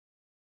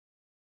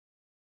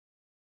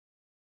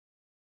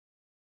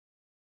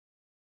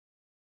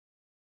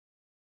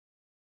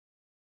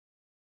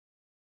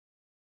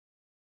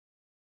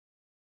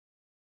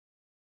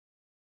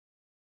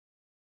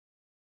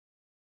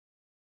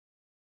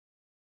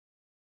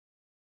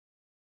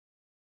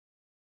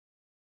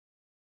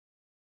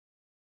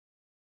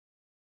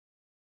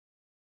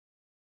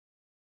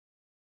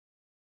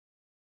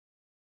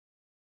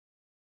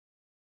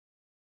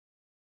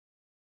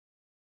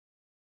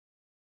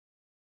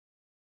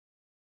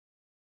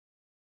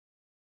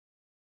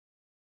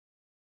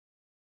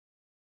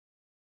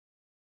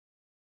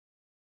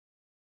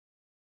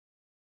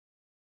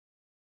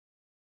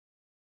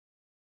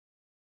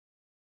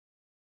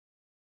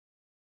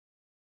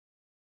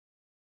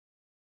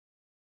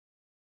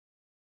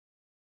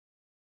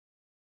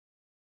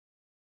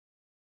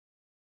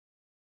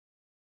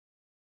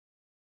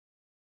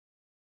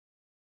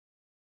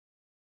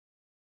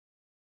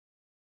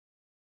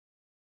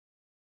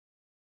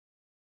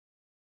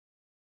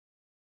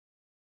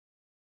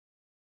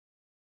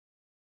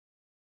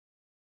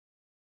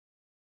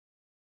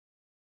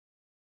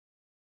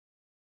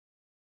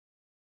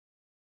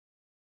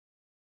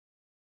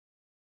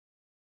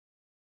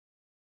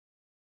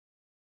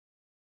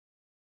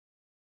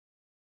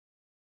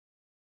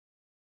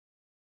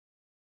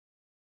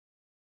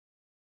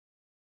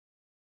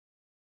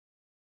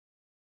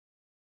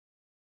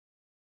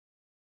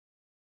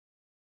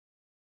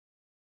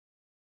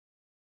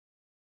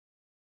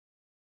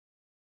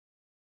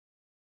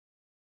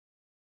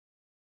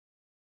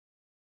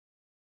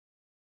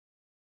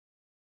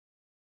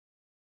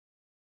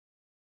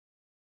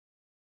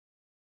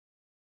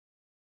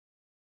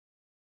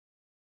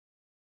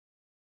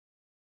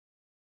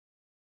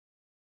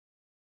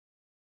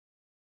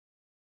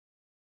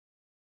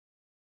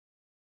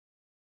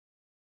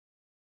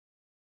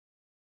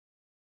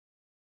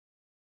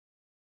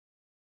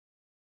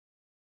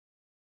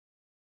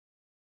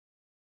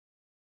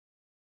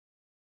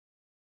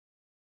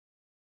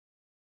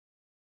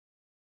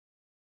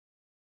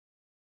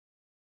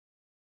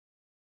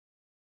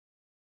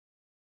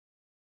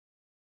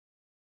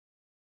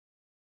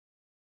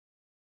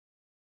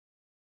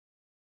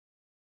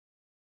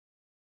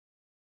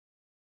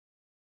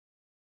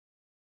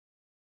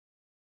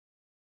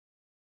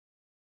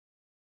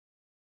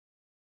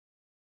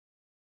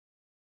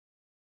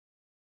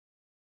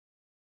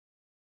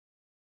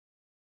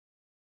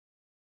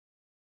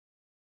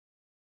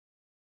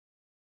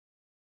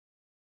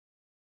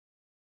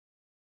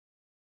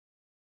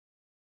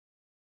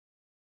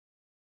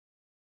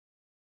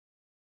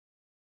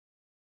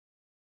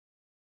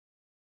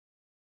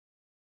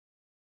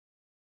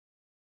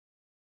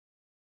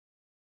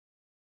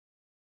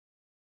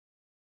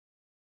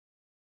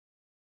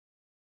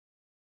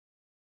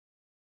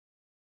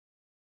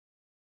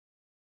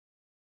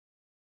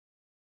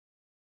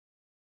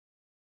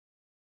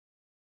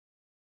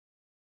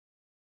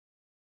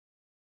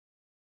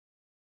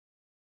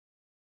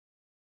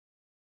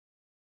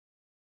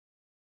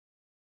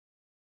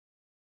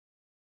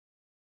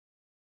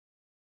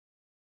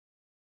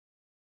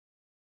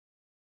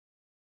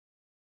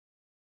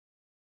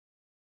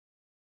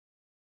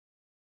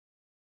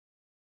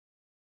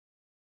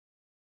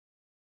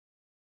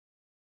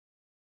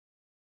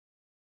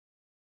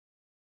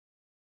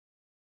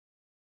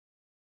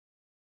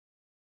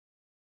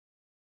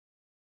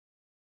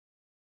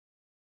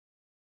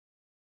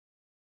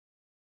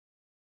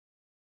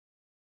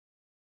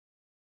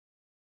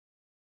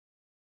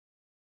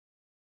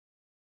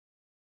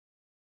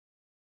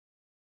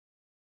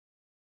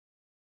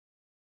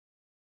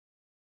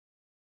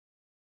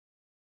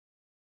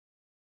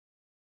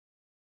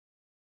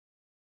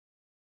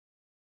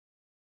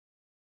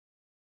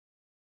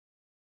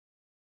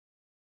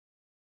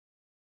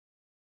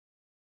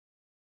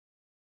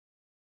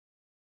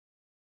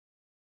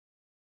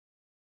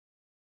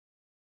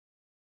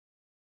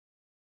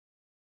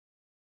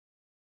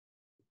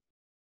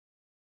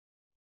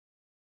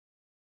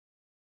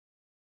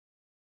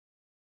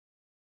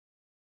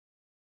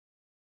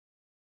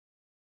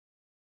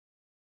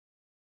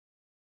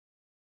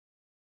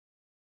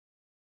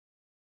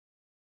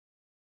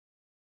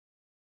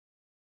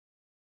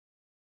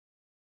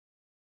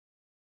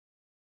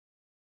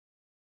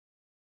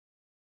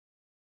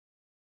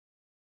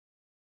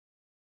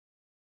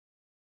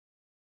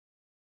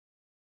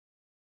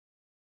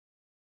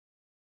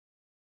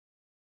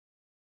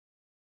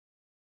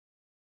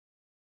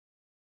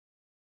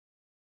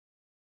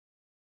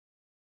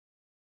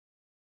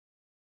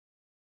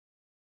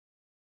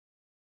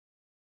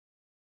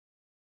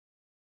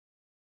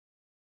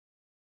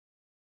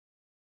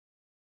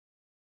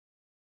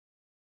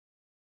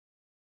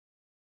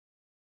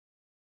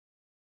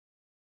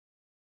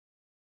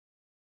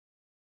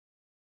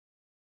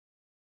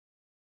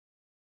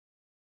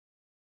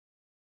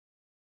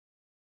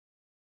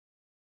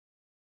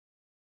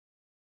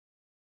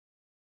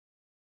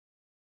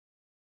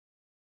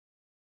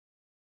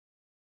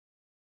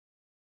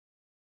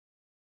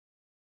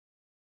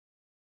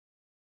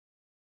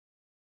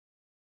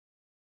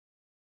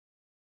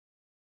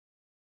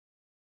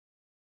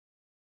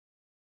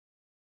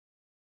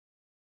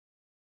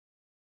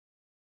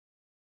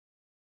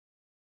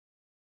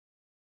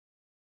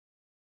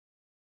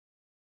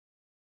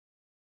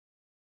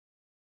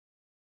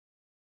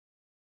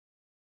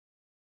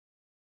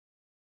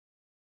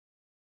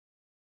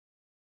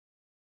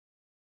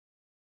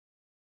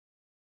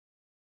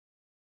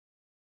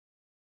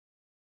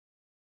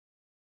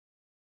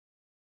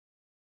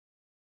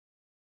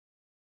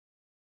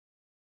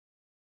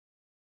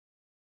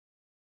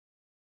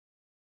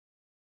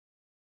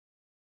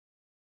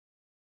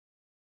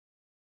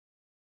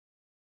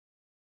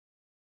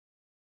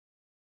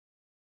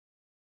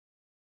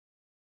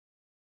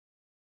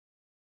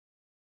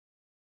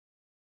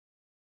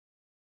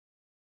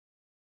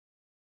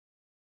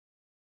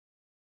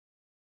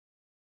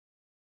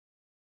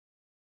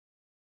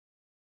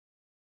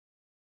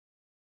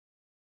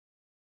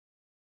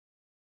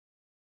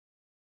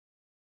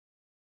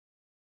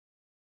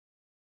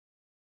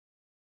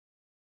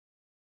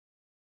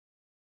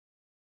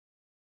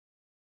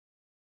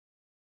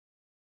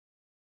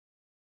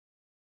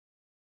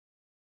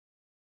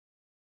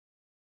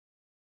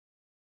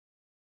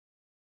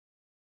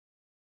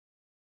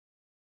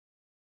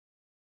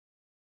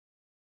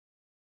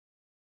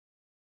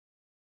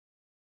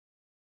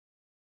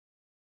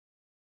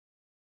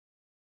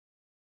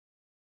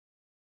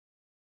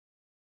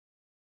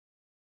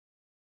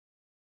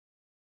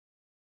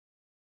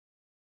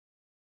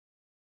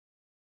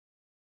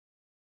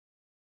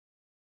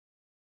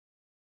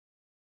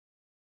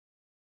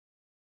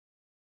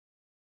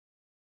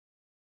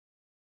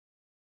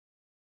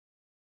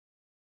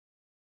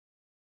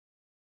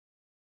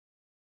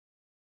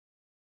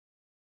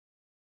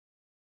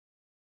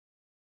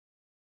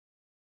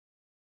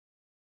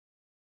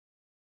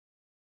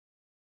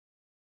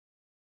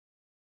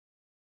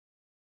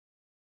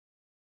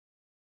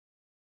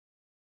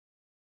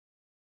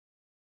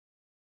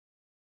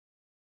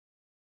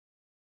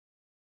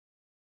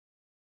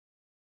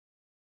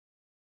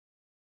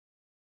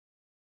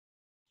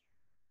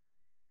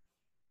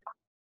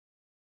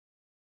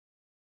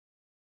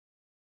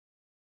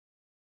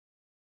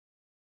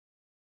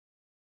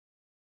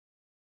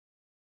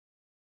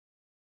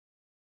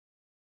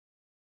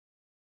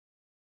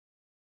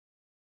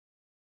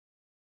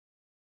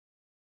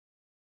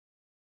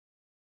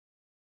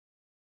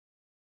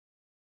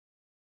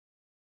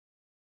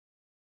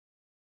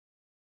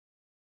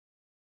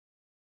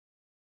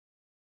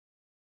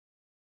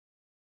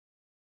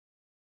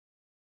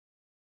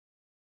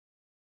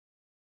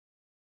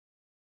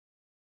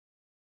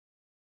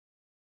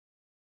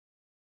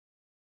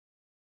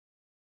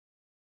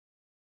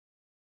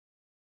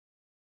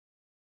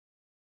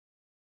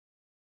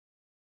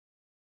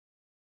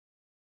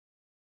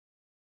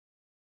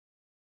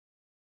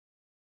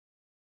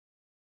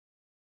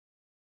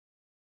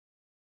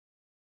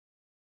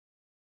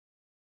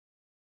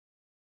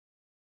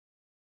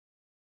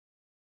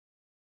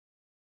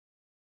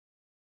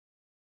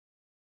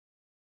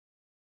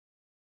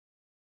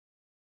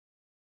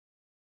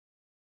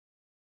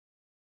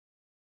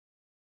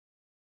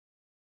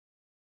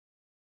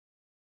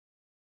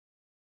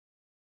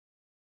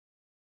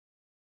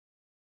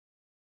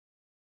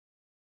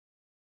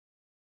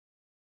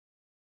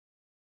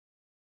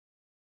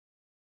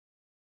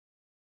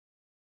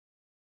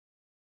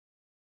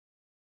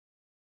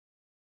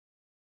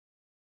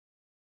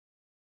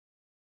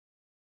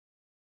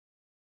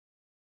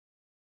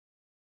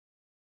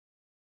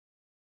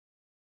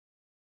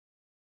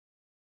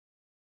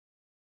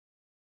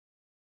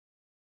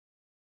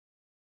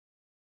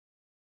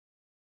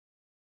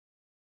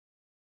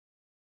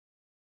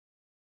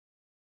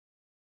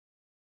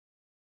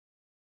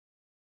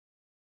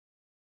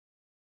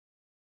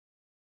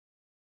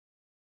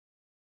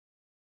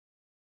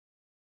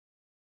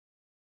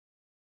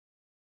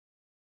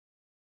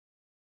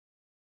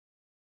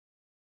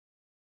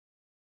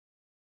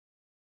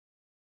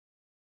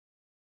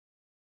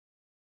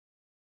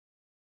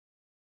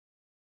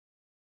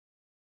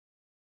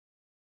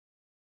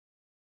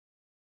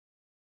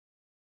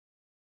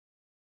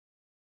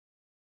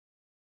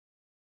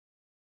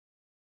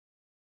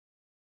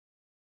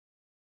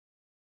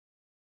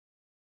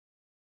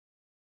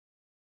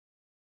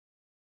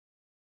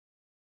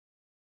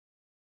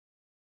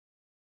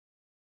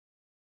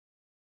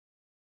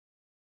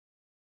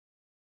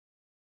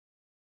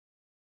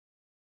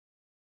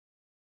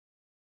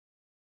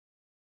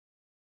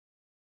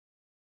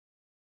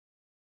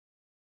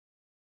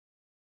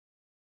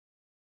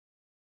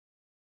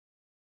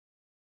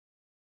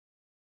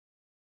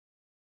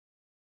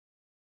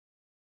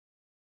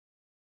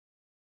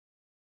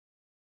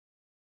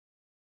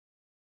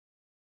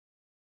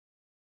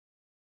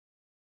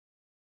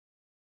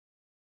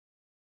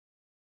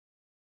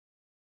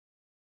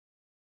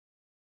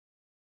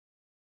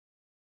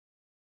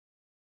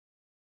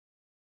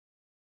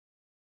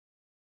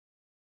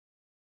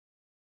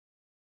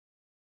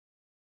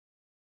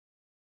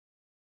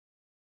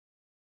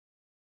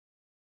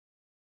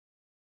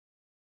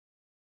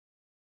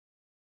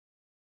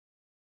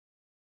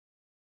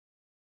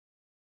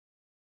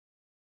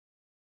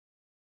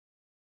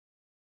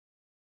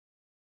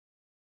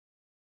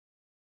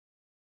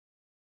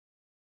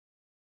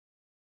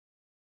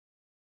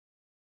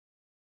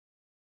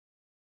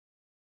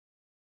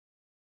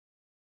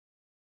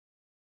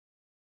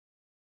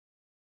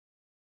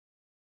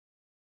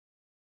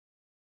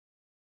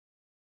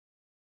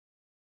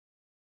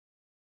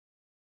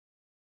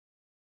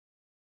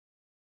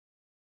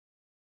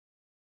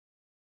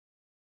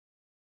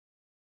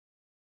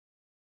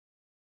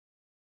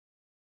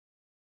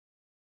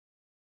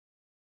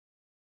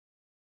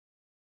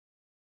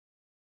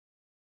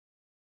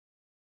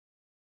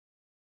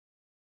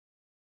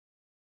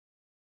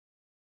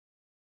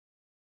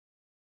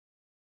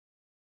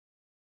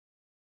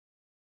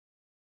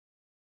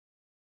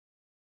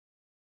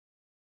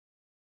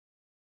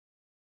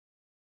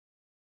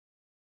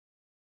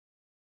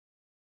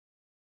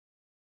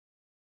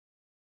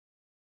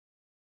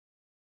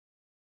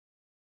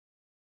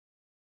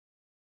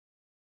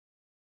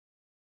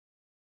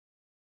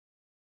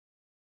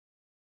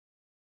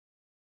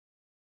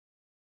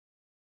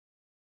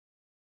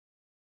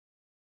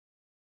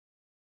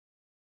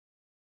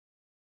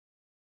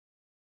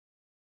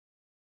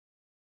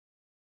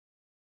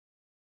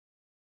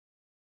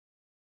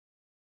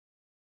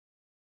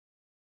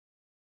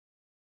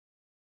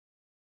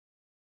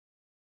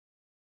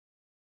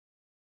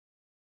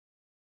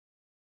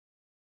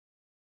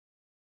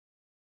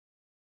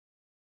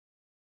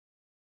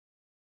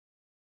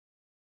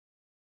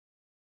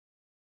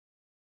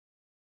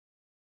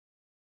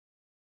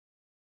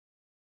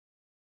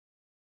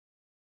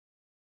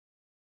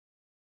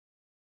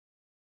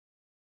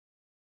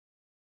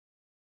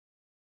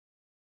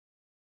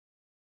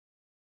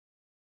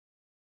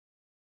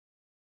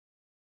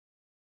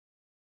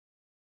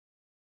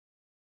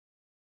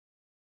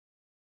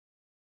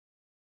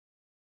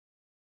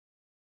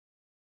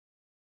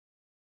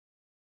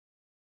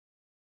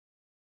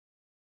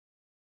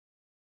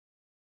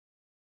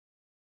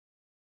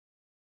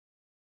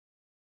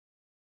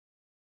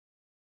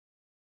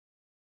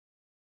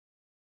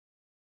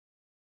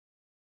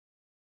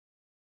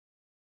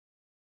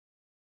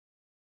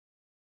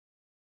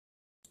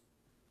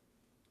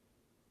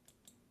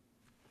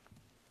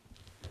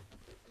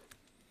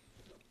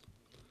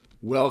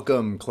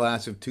Welcome,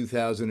 class of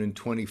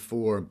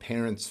 2024,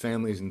 parents,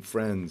 families, and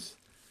friends.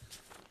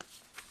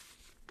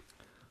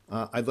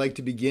 I'd like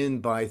to begin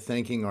by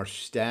thanking our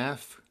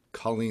staff,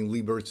 Colleen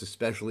Lieberts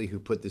especially, who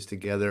put this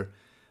together.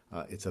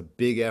 It's a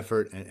big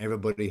effort, and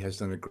everybody has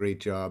done a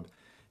great job,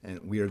 and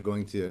we are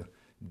going to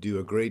do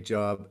a great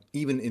job,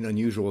 even in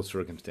unusual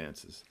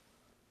circumstances.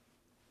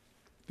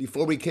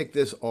 Before we kick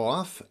this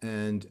off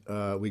and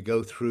we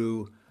go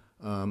through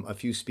a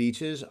few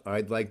speeches,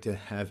 I'd like to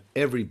have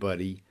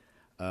everybody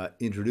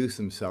introduce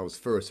themselves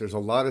first. There's a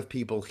lot of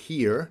people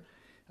here,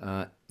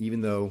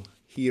 even though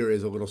here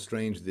is a little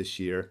strange this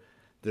year.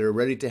 They're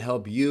ready to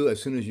help you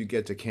as soon as you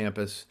get to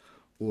campus,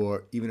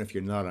 or even if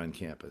you're not on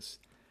campus.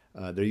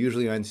 They're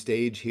usually on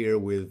stage here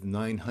with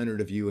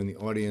 900 of you in the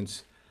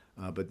audience,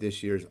 but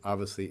this year is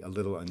obviously a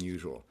little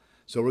unusual.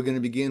 So we're going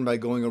to begin by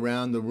going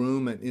around the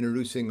room and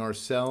introducing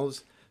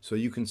ourselves so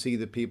you can see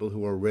the people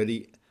who are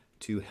ready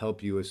to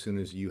help you as soon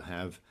as you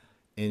have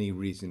any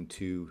reason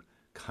to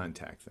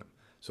contact them.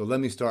 So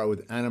let me start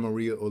with Anna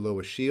Maria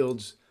Oloa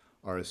Shields,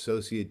 our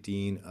Associate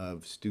Dean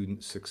of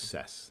Student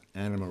Success.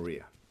 Anna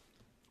Maria.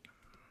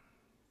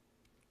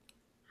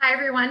 Hi,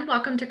 everyone.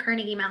 Welcome to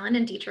Carnegie Mellon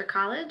and Dietrich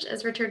College.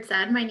 As Richard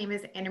said, my name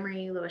is Anna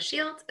Maria Oloa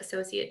Shields,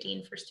 Associate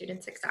Dean for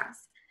Student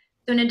Success.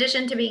 So in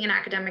addition to being an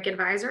academic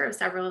advisor of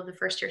several of the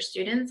first-year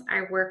students,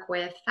 I work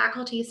with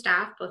faculty,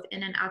 staff, both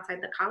in and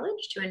outside the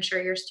college to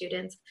ensure your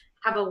students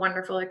have a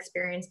wonderful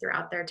experience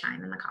throughout their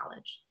time in the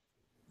college.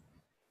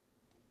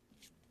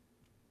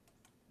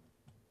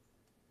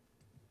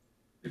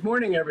 Good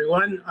morning,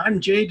 everyone. I'm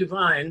Jay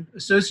Devine,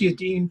 Associate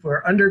Dean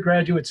for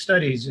Undergraduate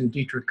Studies in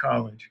Dietrich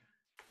College.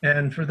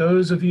 And for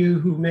those of you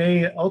who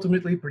may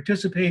ultimately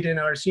participate in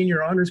our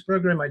Senior Honors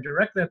Program, I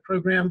direct that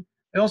program.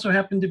 I also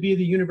happen to be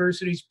the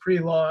university's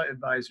pre-law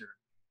advisor.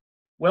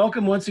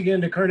 Welcome once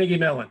again to Carnegie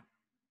Mellon.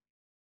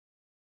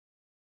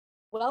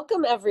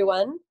 Welcome,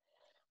 everyone.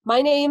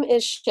 My name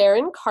is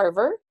Sharon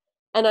Carver,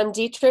 and I'm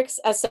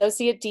Dietrich's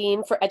Associate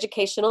Dean for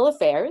Educational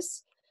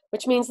Affairs,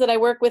 which means that I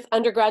work with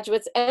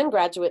undergraduates and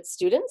graduate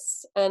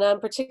students, and I'm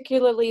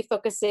particularly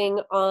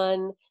focusing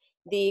on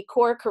the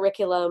core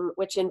curriculum,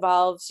 which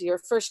involves your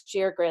first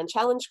year Grand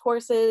Challenge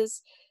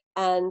courses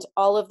and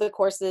all of the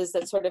courses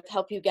that sort of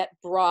help you get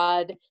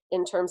broad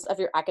in terms of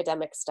your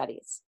academic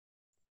studies.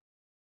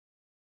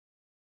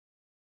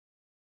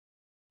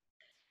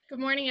 Good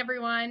morning,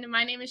 everyone.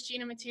 My name is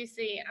Gina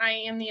Matusi. I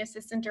am the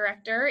Assistant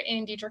Director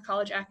in Dietrich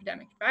College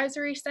Academic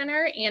Advisory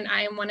Center, and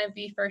I am one of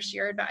the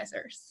first-year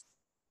advisors.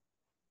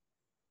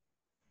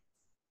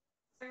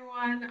 Hi,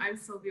 everyone. I'm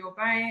Sylvia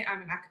O'Bay.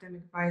 I'm an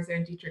academic advisor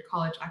in Dietrich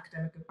College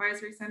Academic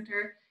Advisory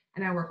Center,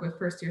 and I work with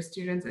first-year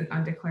students and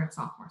undeclared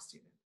sophomore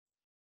students.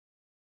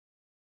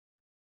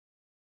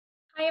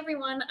 Hi,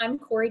 everyone. I'm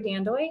Corey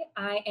Dandoy.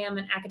 I am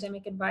an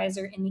academic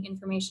advisor in the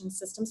Information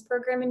Systems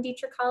program in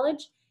Dietrich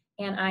College,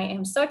 and I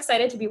am so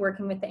excited to be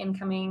working with the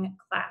incoming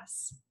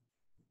class.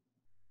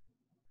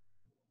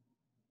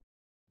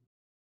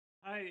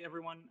 Hi,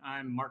 everyone.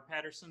 I'm Mark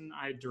Patterson.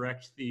 I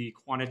direct the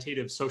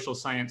Quantitative Social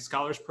Science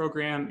Scholars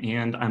Program,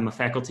 and I'm a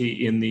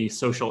faculty in the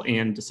Social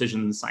and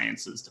Decision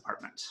Sciences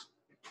Department.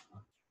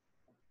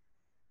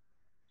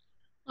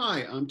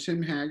 Hi, I'm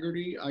Tim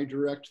Haggerty. I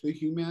direct the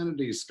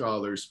Humanities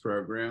Scholars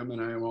Program,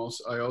 and I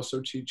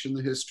also teach in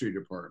the History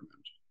Department.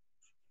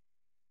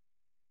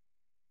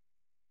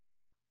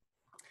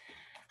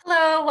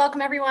 Hello,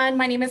 welcome everyone.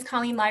 My name is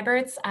Colleen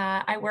Lieberts.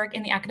 I work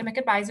in the Academic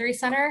Advisory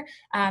Center,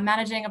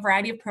 managing a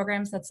variety of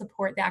programs that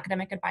support the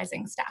academic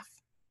advising staff.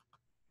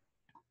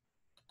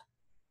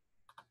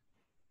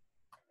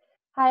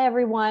 Hi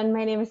everyone,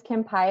 my name is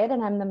Kim Pyatt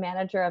and I'm the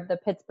manager of the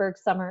Pittsburgh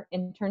Summer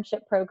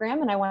Internship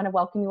Program, and I want to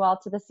welcome you all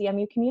to the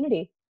CMU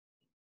community.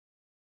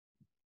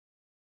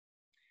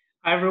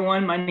 Hi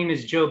everyone, my name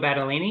is Joe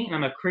Battolini and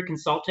I'm a career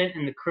consultant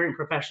in the Career and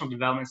Professional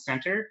Development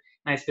Center,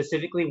 and I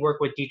specifically work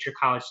with Dietrich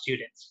College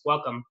students.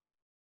 Welcome.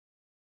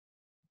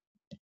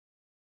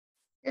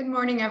 Good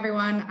morning,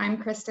 everyone. I'm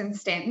Kristen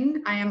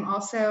Stanton. I am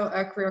also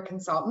a career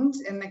consultant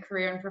in the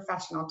Career and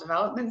Professional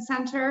Development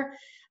Center.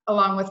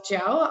 Along with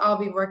Joe, I'll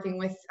be working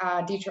with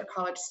Dietrich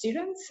College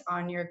students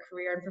on your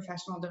career and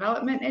professional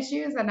development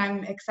issues, and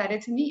I'm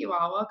excited to meet you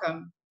all.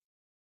 Welcome.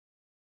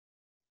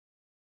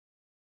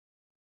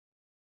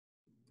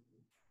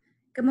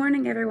 Good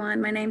morning,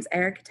 everyone. My name's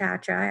Erica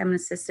Tatra. I'm an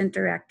Assistant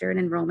Director in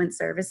Enrollment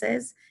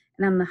Services,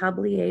 and I'm the Hub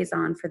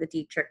Liaison for the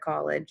Dietrich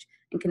College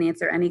and can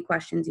answer any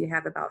questions you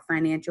have about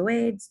financial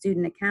aid,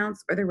 student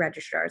accounts, or the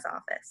Registrar's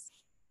Office.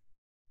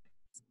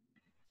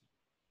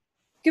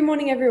 Good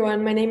morning,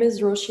 everyone. My name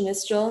is Roshi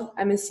Nistral.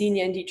 I'm a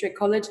senior in Dietrich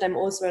College, and I'm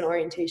also an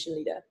orientation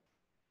leader.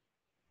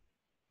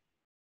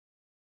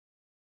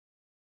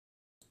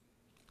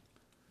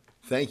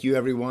 Thank you,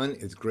 everyone.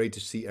 It's great to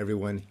see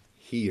everyone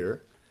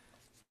here.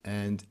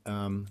 And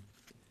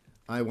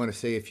I want to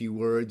say a few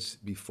words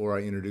before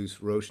I introduce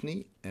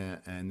Roshni,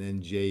 and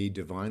then Jay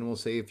Devine will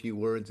say a few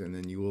words, and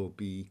then you will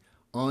be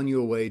on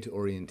your way to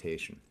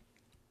orientation.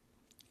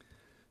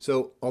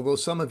 So although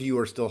some of you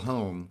are still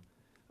home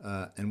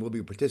and will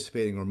be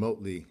participating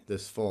remotely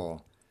this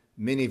fall,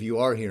 Many of you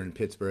are here in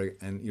Pittsburgh,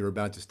 and you're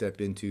about to step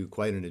into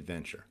quite an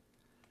adventure.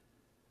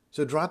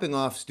 So dropping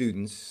off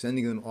students,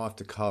 sending them off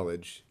to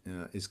college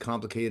is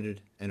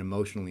complicated and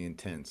emotionally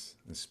intense,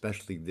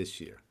 especially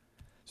this year.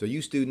 So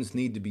you students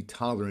need to be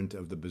tolerant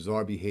of the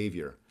bizarre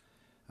behavior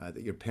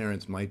that your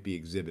parents might be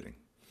exhibiting.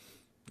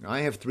 Now, I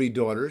have 3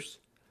 daughters,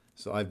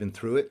 so I've been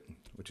through it,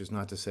 which is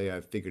not to say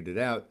I've figured it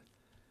out.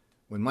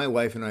 When my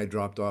wife and I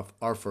dropped off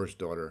our first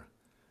daughter,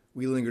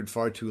 we lingered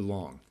far too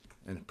long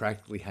and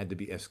practically had to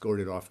be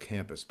escorted off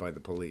campus by the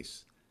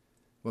police.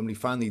 When we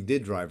finally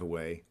did drive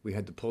away, we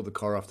had to pull the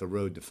car off the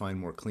road to find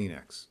more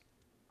Kleenex.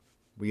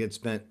 We had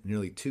spent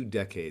nearly 2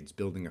 decades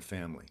building a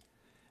family,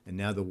 and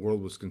now the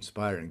world was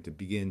conspiring to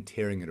begin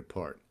tearing it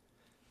apart.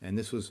 And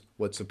this was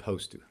what's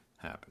supposed to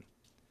happen.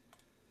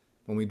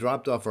 When we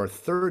dropped off our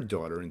 3rd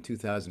daughter in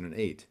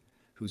 2008,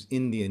 whose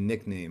Indian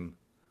nickname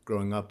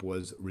growing up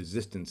was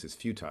 "Resistance is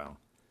Futile,"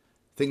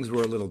 things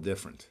were a little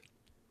different.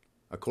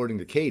 According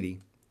to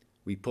Katie,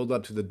 we pulled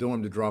up to the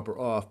dorm to drop her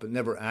off, but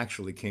never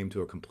actually came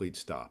to a complete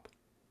stop.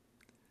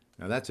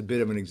 Now that's a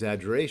bit of an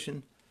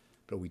exaggeration,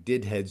 but we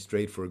did head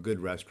straight for a good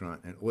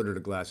restaurant and ordered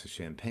a glass of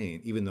champagne,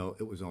 even though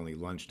it was only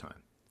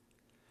lunchtime.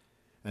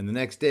 And the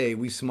next day,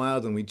 we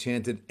smiled and we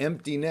chanted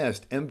empty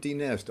nest,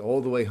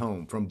 all the way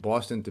home from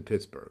Boston to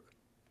Pittsburgh.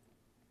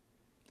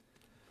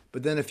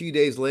 But then a few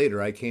days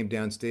later, I came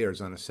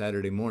downstairs on a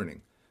Saturday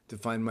morning to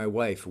find my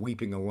wife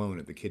weeping alone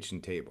at the kitchen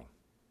table.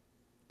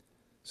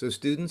 So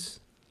students,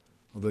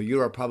 although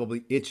you are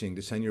probably itching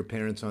to send your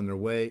parents on their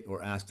way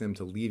or ask them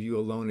to leave you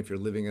alone if you're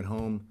living at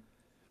home,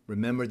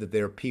 remember that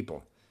they are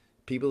people.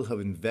 People who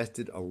have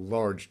invested a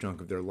large chunk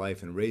of their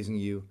life in raising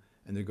you,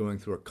 and they're going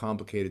through a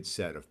complicated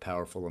set of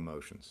powerful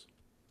emotions.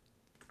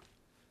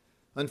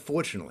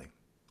 Unfortunately,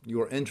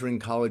 you are entering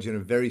college in a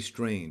very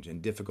strange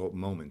and difficult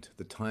moment,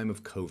 the time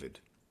of COVID.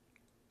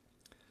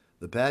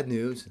 The bad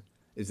news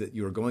is that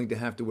you are going to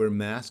have to wear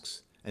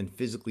masks and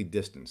physically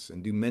distance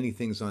and do many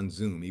things on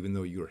Zoom even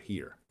though you're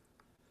here.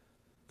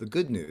 The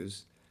good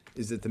news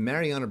is that the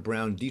Mariana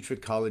Brown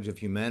Dietrich College of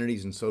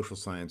Humanities and Social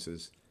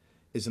Sciences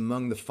is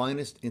among the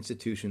finest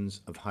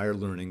institutions of higher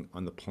learning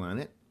on the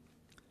planet,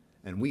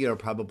 and we are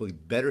probably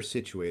better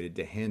situated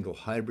to handle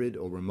hybrid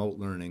or remote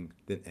learning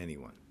than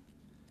anyone.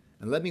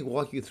 And let me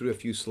walk you through a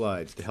few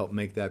slides to help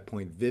make that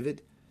point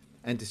vivid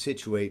and to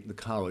situate the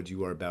college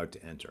you are about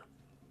to enter.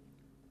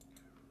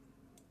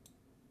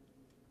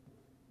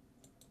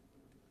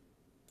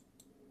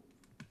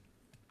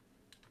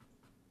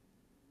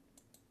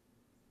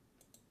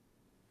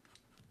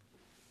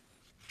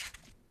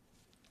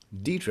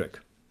 Dietrich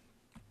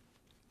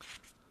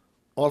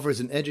offers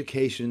an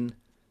education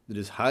that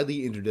is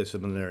highly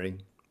interdisciplinary,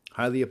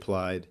 highly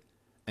applied,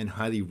 and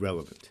highly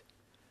relevant.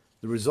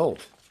 The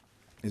result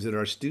is that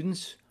our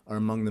students are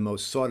among the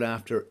most sought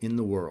after in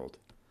the world.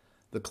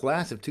 The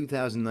class of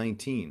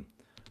 2019,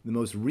 the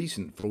most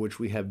recent for which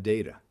we have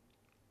data,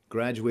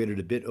 graduated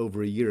a bit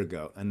over a year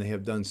ago, and they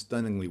have done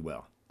stunningly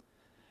well.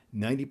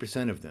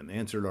 90% of them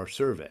answered our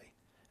survey,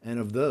 and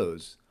of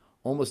those,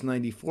 almost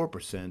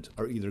 94%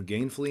 are either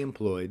gainfully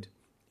employed,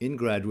 in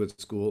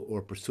graduate school,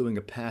 or pursuing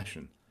a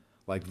passion,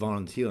 like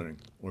volunteering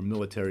or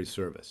military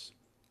service.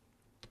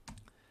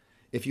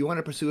 If you want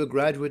to pursue a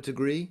graduate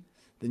degree,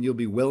 then you'll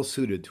be well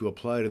suited to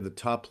apply to the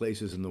top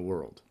places in the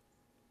world.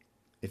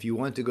 If you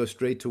want to go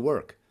straight to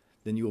work,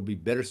 then you will be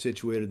better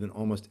situated than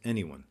almost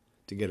anyone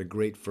to get a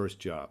great first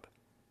job.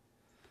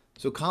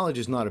 So college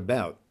is not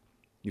about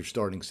your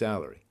starting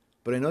salary,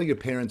 but I know your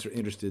parents are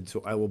interested,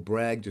 so I will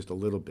brag just a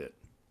little bit.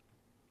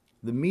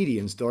 The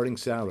median starting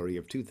salary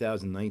of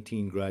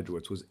 2019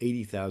 graduates was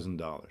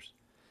 $80,000.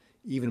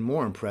 Even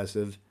more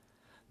impressive,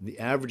 the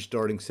average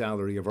starting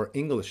salary of our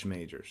English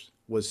majors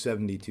was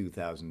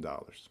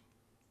 $72,000.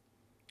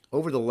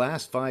 Over the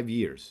last 5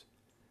 years,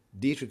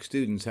 Dietrich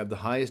students have the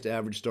highest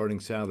average starting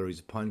salaries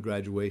upon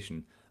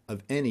graduation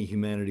of any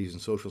humanities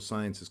and social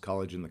sciences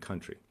college in the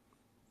country.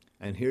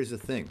 And here's the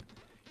thing,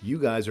 you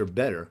guys are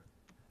better,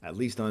 at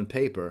least on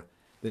paper,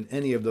 than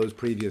any of those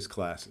previous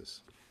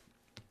classes.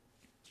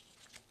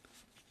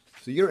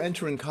 So you're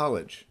entering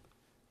college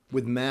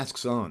with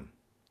masks on,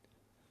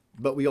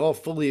 but we all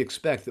fully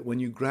expect that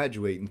when you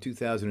graduate in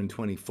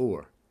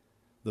 2024,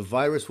 the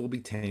virus will be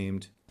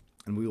tamed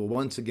and we will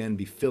once again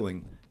be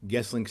filling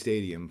Gessling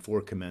Stadium for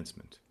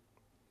commencement.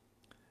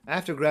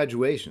 After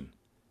graduation,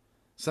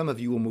 some of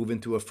you will move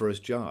into a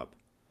first job,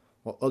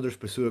 while others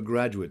pursue a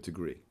graduate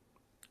degree,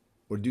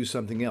 or do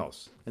something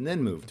else, and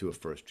then move to a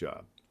first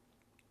job.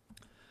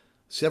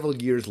 Several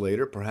years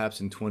later, perhaps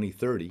in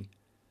 2030,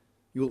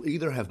 you will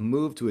either have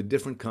moved to a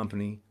different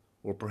company,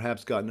 or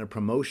perhaps gotten a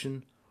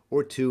promotion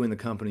or 2 in the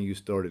company you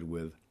started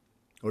with,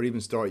 or even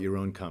start your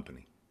own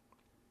company.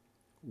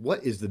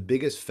 What is the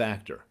biggest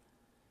factor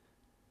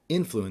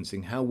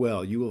influencing how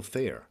well you will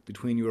fare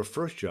between your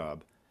first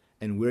job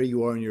and where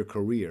you are in your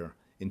career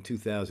in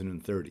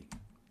 2030?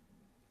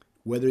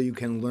 Whether you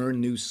can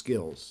learn new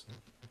skills.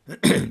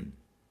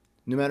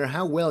 No matter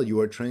how well you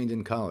are trained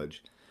in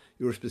college,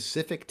 your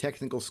specific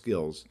technical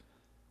skills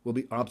will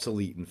be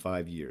obsolete in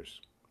 5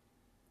 years.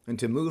 And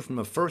to move from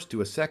a first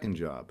to a second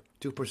job,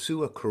 to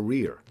pursue a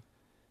career,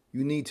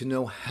 you need to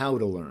know how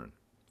to learn.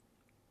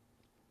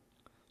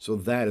 So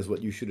that is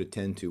what you should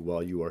attend to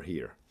while you are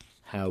here,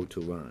 how to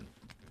learn.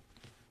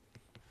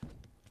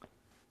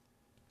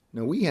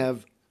 Now we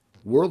have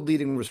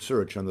world-leading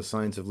research on the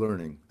science of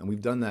learning, and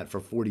we've done that for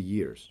 40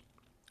 years.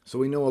 So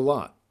we know a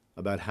lot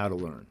about how to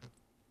learn.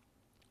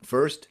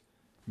 First,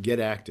 get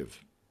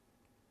active.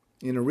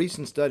 In a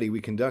recent study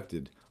we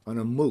conducted on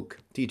a MOOC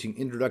teaching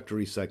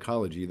introductory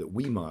psychology that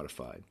we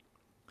modified,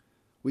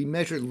 we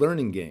measured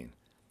learning gain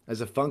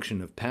as a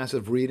function of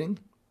passive reading,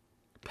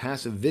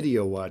 passive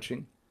video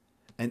watching,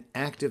 and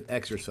active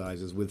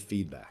exercises with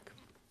feedback.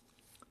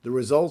 The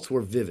results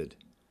were vivid.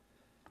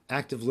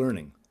 Active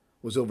learning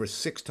was over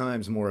 6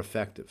 times more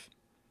effective,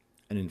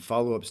 and in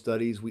follow-up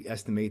studies we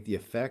estimate the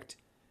effect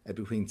at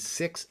between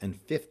 6 and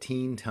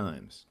 15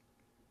 times.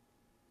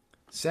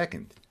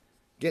 Second,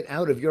 get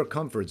out of your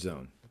comfort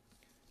zone.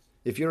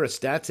 If you're a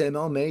Stats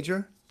ML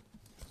major,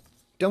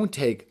 don't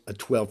take a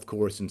 12th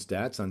course in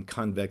stats on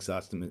convex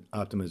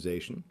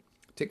optimization.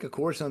 Take a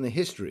course on the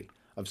history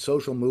of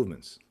social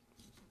movements.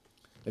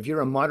 If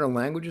you're a modern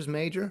languages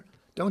major,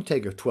 don't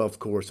take a 12th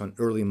course on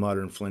early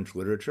modern French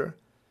literature.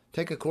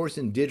 Take a course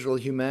in digital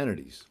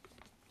humanities.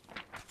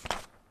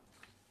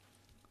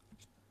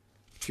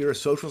 If you're a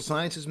social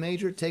sciences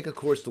major, take a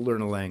course to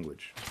learn a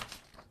language.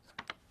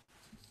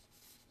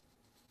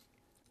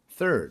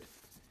 Third,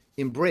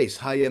 embrace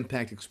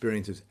high-impact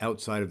experiences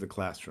outside of the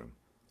classroom,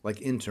 like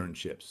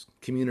internships,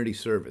 community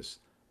service,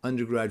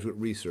 undergraduate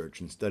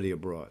research, and study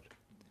abroad.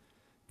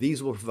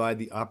 These will provide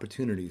the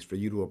opportunities for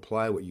you to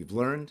apply what you've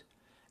learned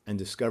and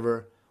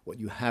discover what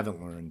you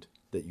haven't learned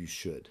that you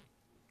should.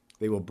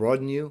 They will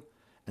broaden you,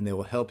 and they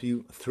will help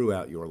you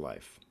throughout your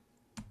life.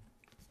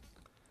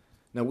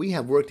 Now, we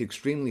have worked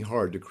extremely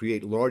hard to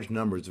create large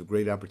numbers of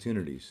great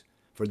opportunities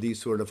for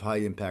these sort of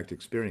high-impact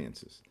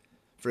experiences.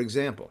 For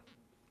example,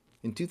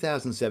 in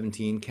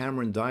 2017,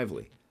 Cameron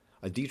Dively,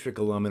 a Dietrich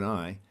alum, and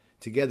I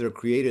together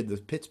created the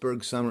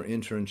Pittsburgh Summer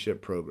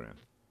Internship Program.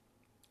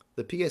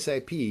 The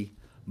PSIP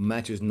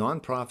matches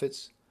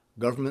nonprofits,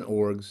 government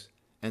orgs,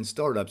 and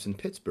startups in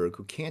Pittsburgh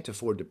who can't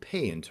afford to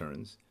pay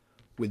interns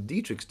with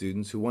Dietrich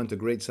students who want a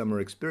great summer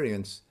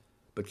experience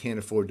but can't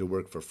afford to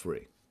work for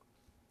free.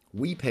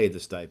 We pay the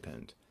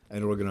stipend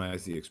and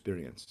organize the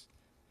experience.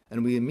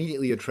 And we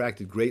immediately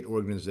attracted great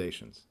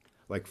organizations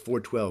like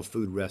 412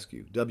 Food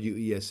Rescue,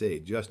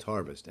 WESA, Just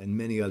Harvest, and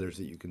many others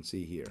that you can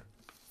see here.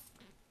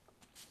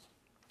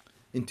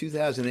 In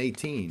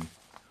 2018,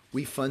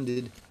 we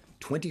funded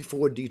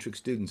 24 Dietrich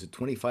students at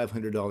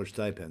 $2,500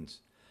 stipends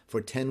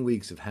for 10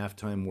 weeks of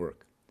half-time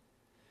work.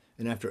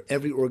 And after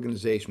every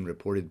organization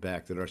reported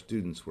back that our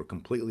students were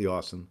completely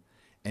awesome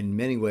and in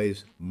many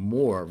ways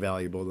more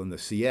valuable than the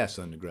CS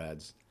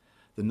undergrads,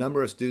 the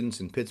number of students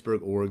in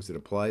Pittsburgh orgs that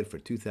applied for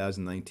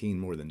 2019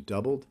 more than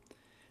doubled,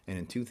 and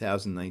in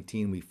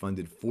 2019 we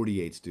funded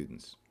 48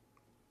 students.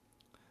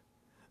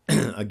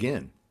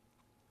 Again,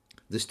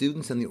 the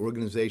students and the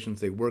organizations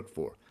they work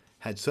for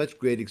had such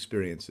great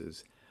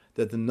experiences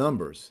that the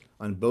numbers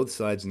on both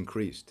sides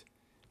increased,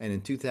 and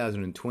in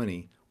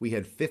 2020 we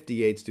had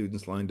 58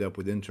 students lined up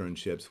with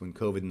internships when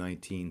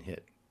COVID-19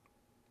 hit.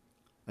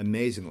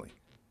 Amazingly,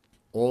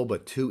 all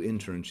but 2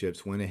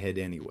 internships went ahead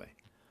anyway.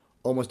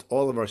 Almost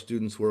all of our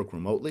students work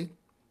remotely,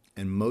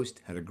 and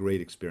most had a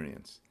great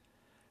experience.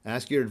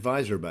 Ask your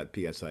advisor about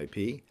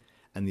PSIP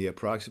and the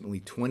approximately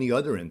 20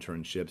 other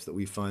internships that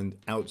we fund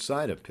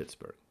outside of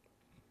Pittsburgh.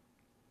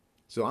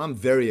 So I'm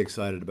very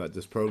excited about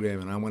this program,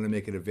 and I want to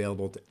make it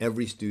available to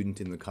every student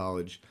in the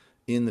college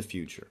in the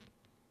future.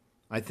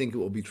 I think it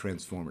will be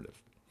transformative.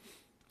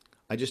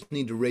 I just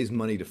need to raise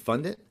money to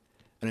fund it,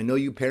 and I know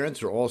you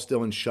parents are all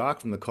still in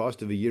shock from the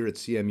cost of a year at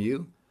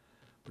CMU,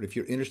 but if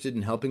you're interested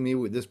in helping me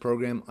with this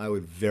program, I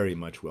would very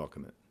much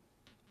welcome it.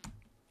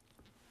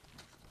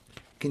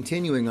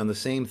 Continuing on the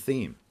same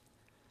theme,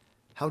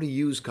 how to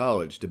use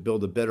college to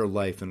build a better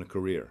life and a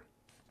career.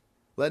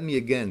 Let me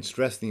again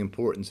stress the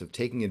importance of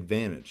taking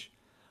advantage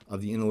of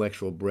the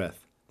intellectual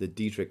breadth that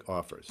Dietrich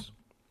offers.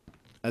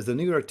 As the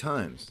New York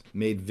Times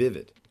made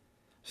vivid,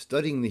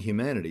 studying the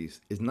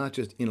humanities is not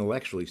just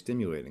intellectually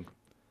stimulating.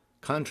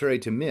 Contrary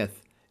to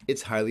myth,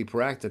 it's highly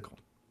practical.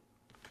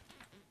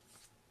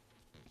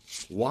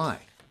 Why?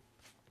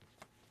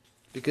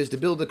 Because to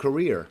build a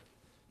career,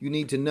 you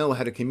need to know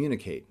how to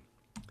communicate,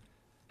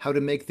 how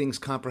to make things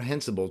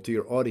comprehensible to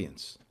your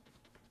audience,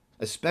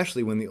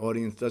 especially when the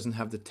audience doesn't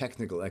have the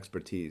technical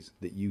expertise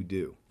that you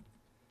do.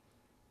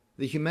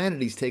 The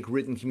humanities take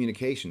written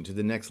communication to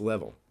the next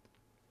level.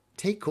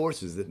 Take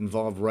courses that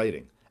involve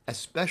writing,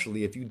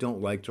 especially if you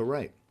don't like to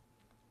write.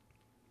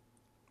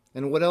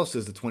 And what else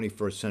does the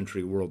 21st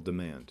century world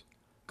demand?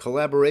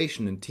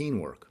 Collaboration and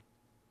teamwork.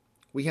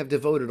 We have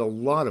devoted a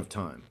lot of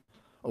time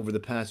over the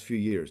past few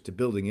years to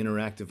building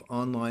interactive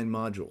online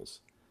modules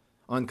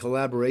on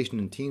collaboration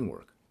and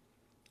teamwork.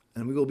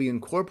 And we will be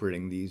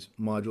incorporating these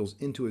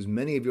modules into as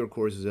many of your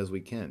courses as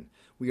we can.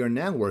 We are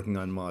now working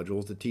on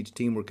modules that teach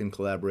teamwork and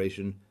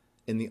collaboration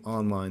in the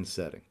online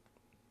setting.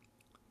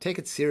 Take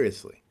it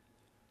seriously.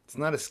 It's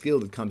not a skill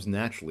that comes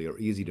naturally or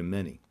easy to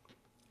many,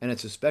 and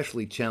it's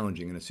especially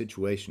challenging in a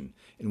situation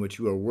in which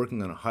you are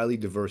working on a highly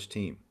diverse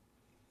team.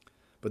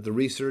 But the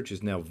research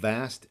is now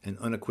vast and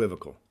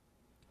unequivocal.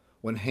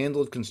 When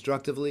handled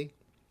constructively,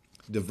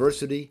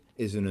 diversity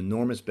is an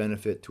enormous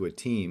benefit to a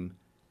team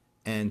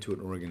and to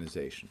an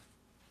organization.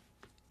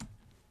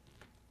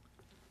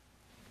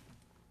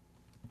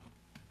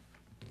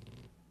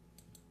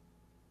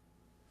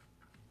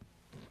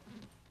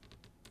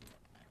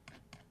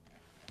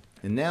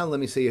 And now let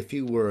me say a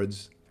few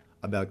words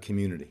about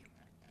community.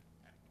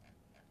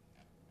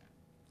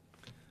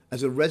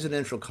 As a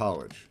residential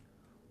college,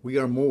 we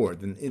are more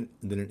than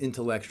an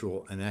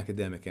intellectual and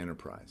academic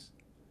enterprise.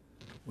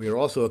 We are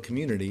also a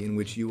community in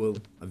which you will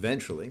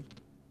eventually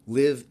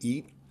live,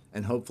 eat,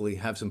 and hopefully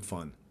have some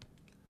fun.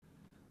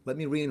 Let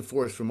me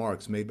reinforce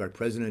remarks made by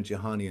President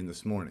Jahanian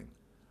this morning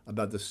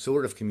about the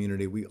sort of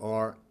community we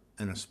are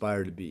and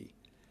aspire to be,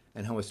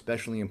 and how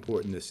especially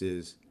important this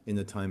is in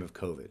the time of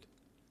COVID.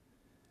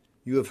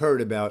 You have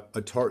heard about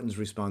a tartan's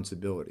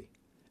responsibility,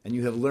 and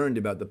you have learned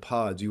about the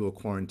pods you will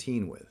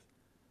quarantine with.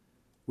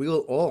 We will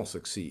all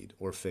succeed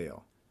or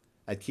fail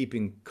at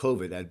keeping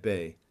COVID at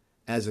bay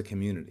as a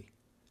community.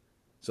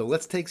 So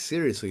let's take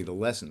seriously the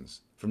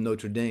lessons from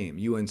Notre Dame,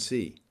 UNC,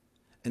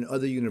 and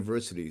other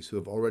universities who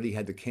have already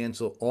had to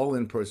cancel all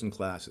in-person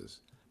classes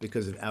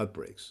because of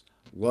outbreaks,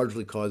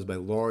 largely caused by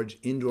large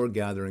indoor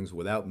gatherings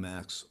without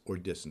masks or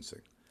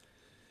distancing.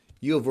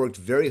 You have worked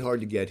very hard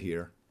to get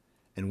here,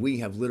 and we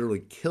have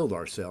literally killed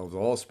ourselves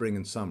all spring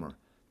and summer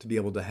to be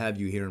able to have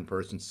you here in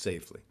person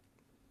safely.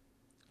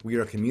 We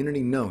are a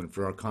community known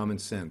for our common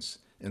sense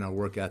and our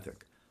work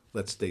ethic.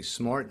 Let's stay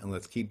smart and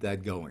let's keep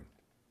that going.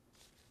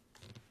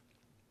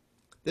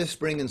 This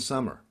spring and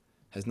summer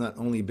has not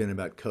only been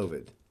about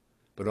COVID,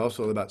 but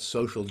also about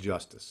social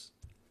justice.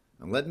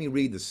 And let me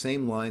read the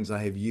same lines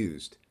I have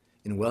used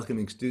in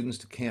welcoming students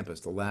to campus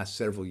the last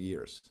several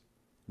years.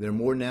 They're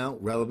more now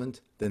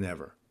relevant than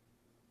ever.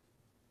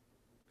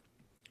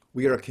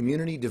 We are a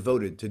community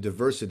devoted to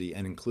diversity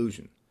and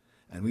inclusion,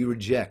 and we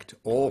reject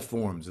all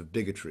forms of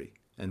bigotry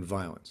and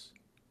violence.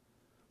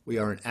 We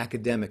are an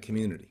academic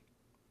community,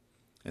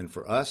 and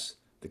for us,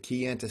 the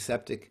key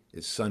antiseptic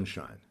is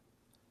sunshine.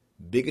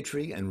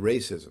 Bigotry and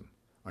racism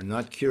are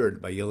not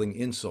cured by yelling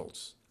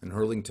insults and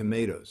hurling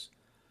tomatoes,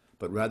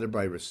 but rather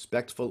by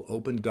respectful,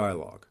 open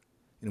dialogue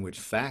in which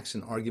facts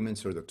and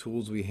arguments are the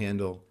tools we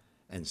handle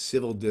and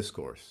civil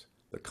discourse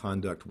the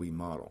conduct we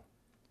model.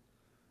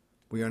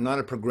 We are not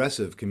a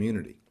progressive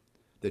community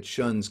that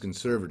shuns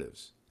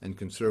conservatives and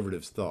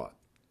conservative thought.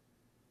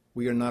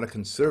 We are not a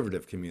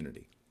conservative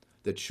community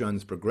that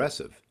shuns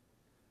progressive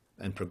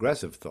and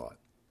progressive thought.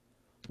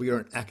 We are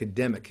an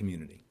academic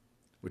community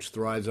which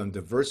thrives on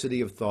diversity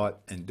of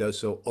thought and does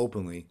so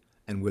openly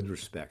and with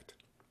respect.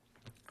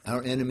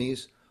 Our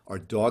enemies are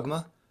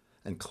dogma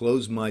and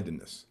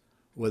closed-mindedness,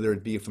 whether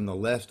it be from the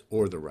left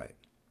or the right.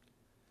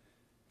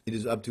 It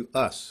is up to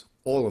us,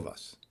 all of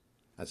us,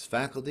 as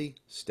faculty,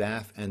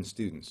 staff, and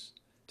students,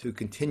 to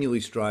continually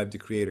strive to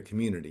create a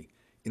community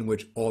in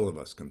which all of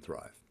us can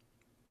thrive.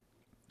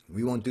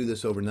 We won't do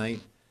this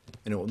overnight,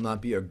 and it will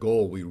not be a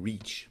goal we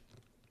reach.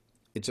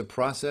 It's a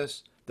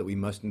process that we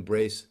must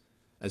embrace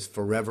as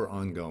forever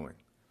ongoing.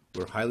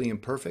 We're highly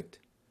imperfect,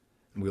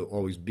 and we'll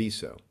always be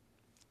so.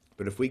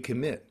 But if we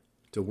commit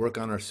to work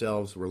on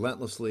ourselves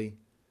relentlessly,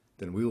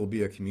 then we will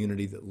be a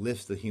community that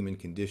lifts the human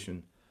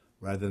condition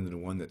rather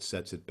than one that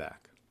sets it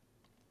back.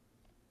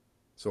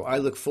 So I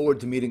look forward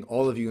to meeting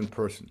all of you in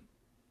person,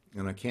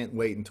 and I can't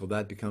wait until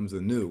that becomes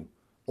the new,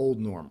 old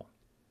normal.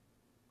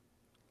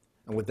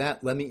 And with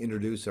that, let me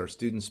introduce our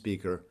student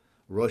speaker,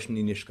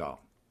 Roshni Nishkal.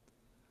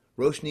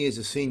 Roshni is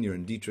a senior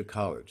in Dietrich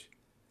College,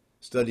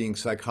 studying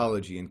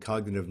psychology and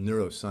cognitive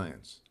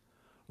neuroscience.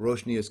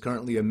 Roshni is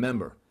currently a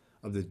member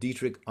of the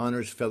Dietrich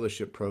Honors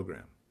Fellowship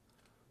Program,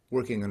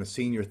 working on a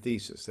senior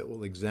thesis that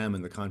will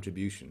examine the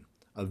contribution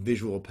of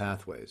visual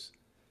pathways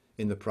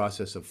in the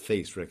process of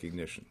face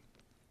recognition.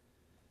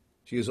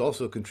 She has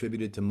also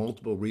contributed to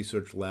multiple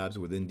research labs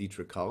within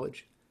Dietrich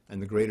College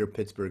and the greater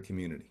Pittsburgh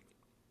community.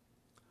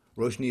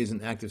 Roshni is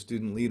an active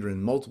student leader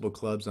in multiple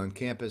clubs on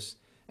campus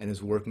and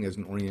is working as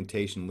an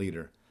orientation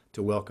leader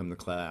to welcome the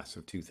class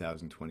of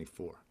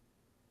 2024.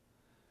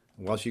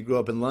 While she grew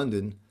up in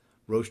London,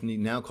 Roshni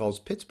now calls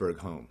Pittsburgh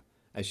home,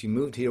 as she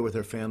moved here with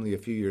her family a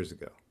few years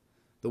ago.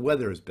 The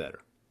weather is better.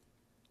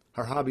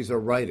 Her hobbies are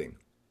writing,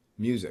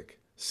 music,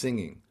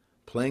 singing,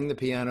 playing the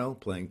piano,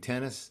 playing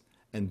tennis,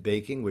 and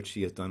baking, which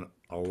she has done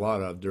a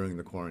lot of during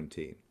the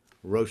quarantine.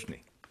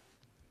 Roshni.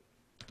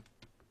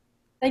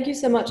 Thank you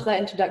so much for that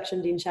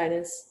introduction, Dean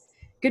Shinas.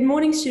 Good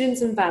morning,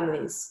 students and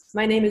families.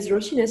 My name is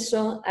Roshi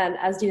Nishchal, and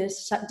as Dean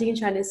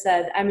Shinas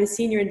said, I'm a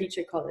senior in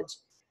Dietrich College.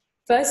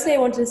 Firstly, I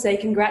wanted to say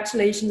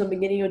congratulations on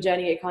beginning your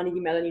journey at Carnegie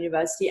Mellon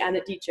University and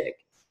at Dietrich.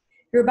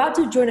 You're about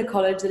to join a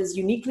college that is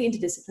uniquely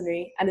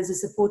interdisciplinary and is a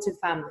supportive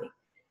family,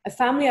 a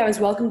family I was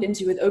welcomed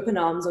into with open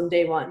arms on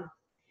day one.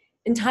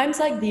 In times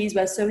like these,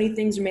 where so many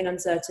things remain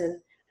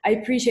uncertain, I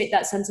appreciate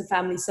that sense of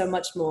family so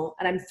much more,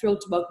 and I'm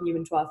thrilled to welcome you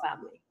into our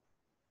family.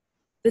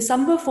 The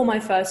summer before my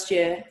first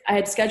year, I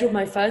had scheduled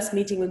my first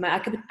meeting with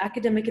my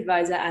academic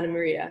advisor, Anna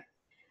Maria.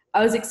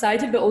 I was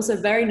excited but also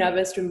very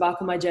nervous to embark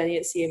on my journey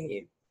at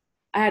CMU.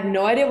 I had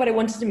no idea what I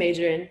wanted to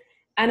major in,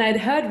 and I had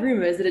heard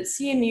rumors that at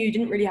CMU you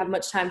didn't really have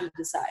much time to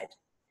decide.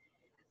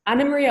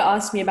 Anna Maria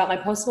asked me about my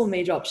possible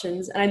major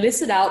options, and I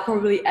listed out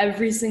probably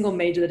every single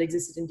major that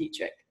existed in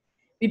Dietrich.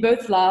 We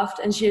both laughed,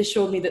 and she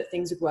assured me that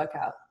things would work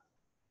out.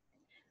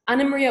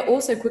 Anna Maria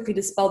also quickly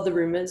dispelled the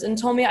rumors and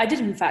told me I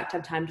did in fact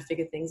have time to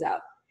figure things out.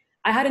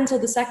 I had until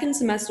the second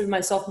semester of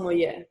my sophomore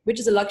year, which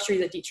is a luxury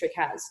that Dietrich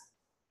has.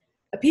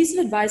 A piece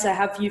of advice I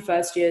have for you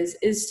first years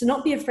is to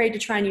not be afraid to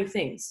try new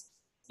things.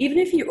 Even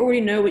if you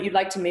already know what you'd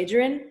like to major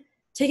in,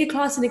 take a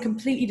class in a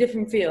completely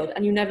different field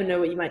and you never know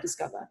what you might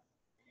discover.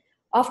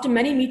 After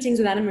many meetings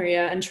with Anna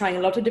Maria and trying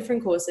a lot of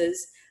different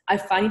courses, I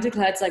finally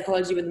declared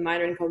psychology with a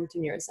minor in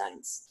cognitive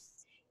neuroscience.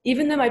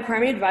 Even though my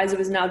primary advisor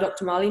was now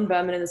Dr. Marlene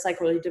Berman in the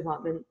psychology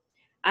department,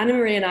 Anna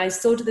Maria and I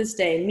still to this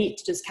day meet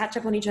to just catch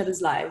up on each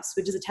other's lives,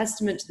 which is a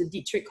testament to the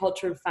Dietrich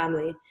culture of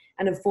family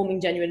and of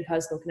forming genuine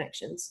personal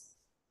connections.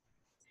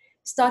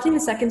 Starting the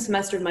second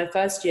semester of my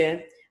first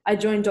year, I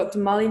joined Dr.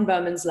 Marlene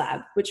Berman's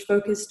lab, which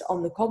focused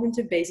on the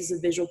cognitive basis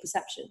of visual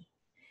perception.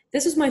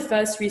 This was my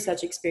first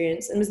research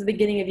experience and was the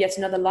beginning of yet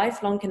another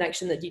lifelong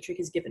connection that Dietrich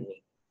has given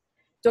me.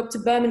 Dr.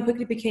 Berman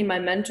quickly became my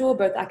mentor,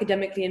 both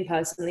academically and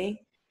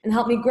personally, and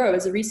helped me grow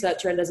as a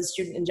researcher and as a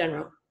student in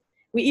general.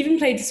 We even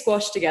played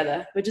squash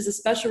together, which is a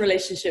special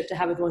relationship to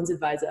have with one's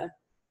advisor.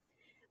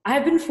 I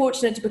have been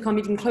fortunate to become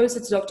even closer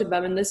to Dr.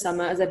 Berman this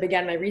summer as I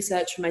began my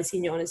research for my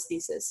senior honors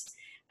thesis,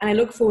 and I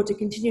look forward to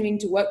continuing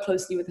to work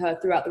closely with her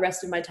throughout the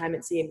rest of my time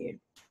at CMU.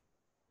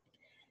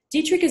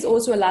 Dietrich has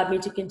also allowed me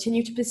to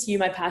continue to pursue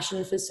my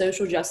passion for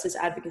social justice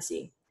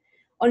advocacy.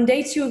 On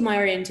day 2 of my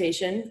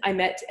orientation, I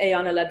met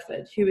Ayana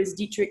Ledford, who is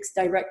Dietrich's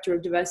Director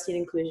of Diversity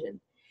and Inclusion.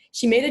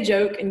 She made a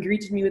joke and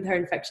greeted me with her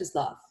infectious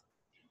laugh.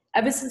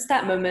 Ever since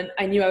that moment,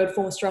 I knew I would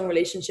form a strong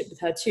relationship with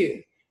her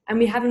too, and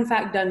we have in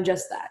fact done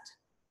just that.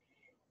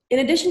 In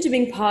addition to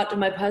being part of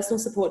my personal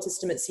support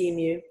system at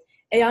CMU,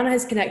 Ayana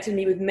has connected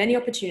me with many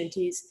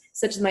opportunities,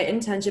 such as my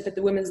internship at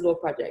the Women's Law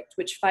Project,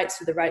 which fights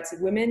for the rights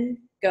of women,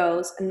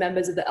 girls, and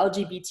members of the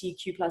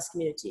LGBTQ+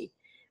 community,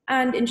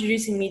 and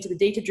introducing me to the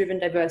Data-Driven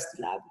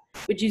Diversity Lab,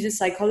 which uses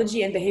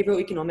psychology and behavioral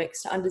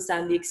economics to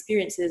understand the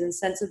experiences and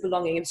sense of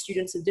belonging of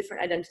students of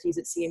different identities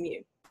at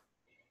CMU.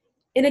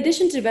 In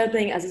addition to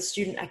developing as a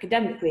student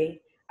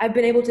academically, I've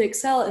been able to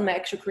excel in my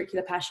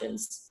extracurricular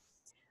passions.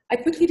 I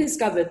quickly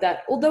discovered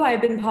that although I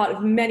have been part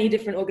of many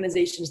different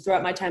organizations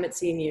throughout my time at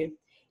CMU,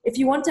 if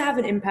you want to have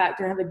an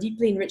impact and have a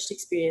deeply enriched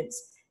experience,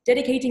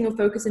 dedicating your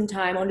focus and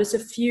time on just a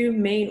few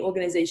main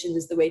organizations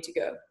is the way to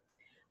go.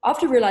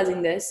 After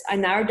realizing this, I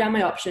narrowed down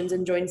my options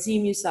and joined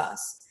CMU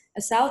SAS,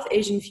 a South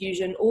Asian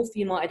fusion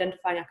all-female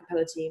identifying a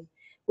cappella team,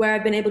 where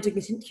I've been able to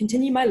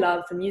continue my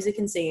love for music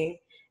and singing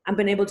and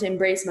been able to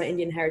embrace my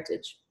Indian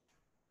heritage.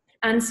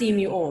 And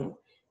CMU ORM,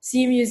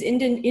 CMU's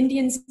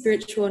Indian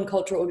spiritual and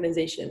cultural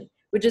organization,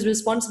 which is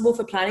responsible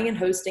for planning and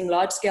hosting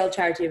large-scale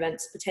charity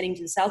events pertaining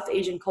to the South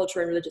Asian culture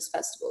and religious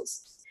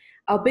festivals.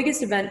 Our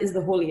biggest event is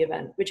the Holi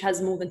event, which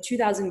has more than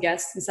 2,000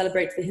 guests and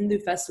celebrates the Hindu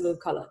festival of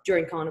color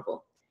during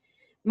Carnival.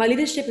 My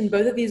leadership in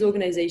both of these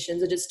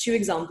organizations are just 2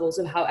 examples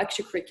of how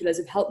extracurriculars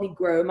have helped me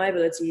grow my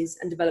abilities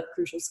and develop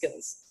crucial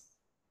skills.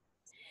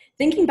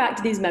 Thinking back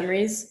to these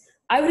memories,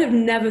 I would have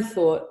never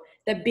thought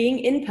that being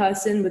in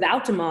person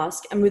without a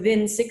mask and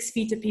within 6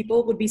 feet of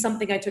people would be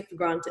something I took for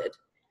granted.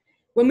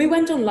 When we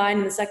went online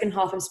in the second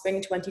half of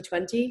spring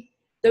 2020,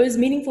 those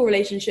meaningful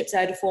relationships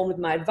I had formed with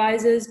my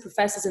advisors,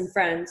 professors, and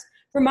friends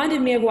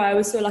reminded me of why I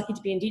was so lucky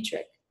to be in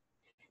Dietrich.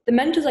 The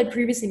mentors I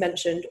previously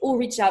mentioned all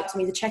reached out to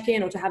me to check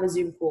in or to have a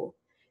Zoom call.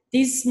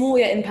 These small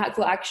yet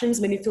impactful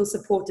actions made me feel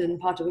supported and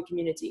part of a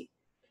community.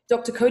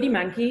 Dr. Cody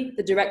Mankey,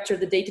 the director of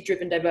the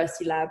Data-Driven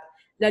Diversity Lab,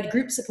 led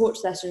group support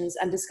sessions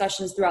and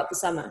discussions throughout the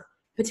summer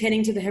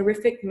pertaining to the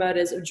horrific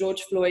murders of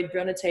George Floyd,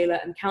 Breonna Taylor,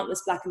 and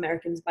countless Black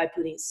Americans by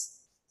police.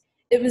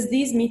 It was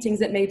these meetings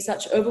that made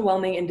such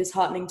overwhelming and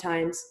disheartening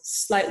times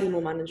slightly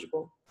more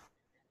manageable.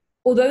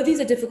 Although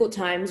these are difficult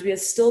times, we are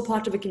still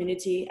part of a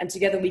community and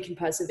together we can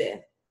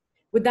persevere.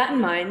 With that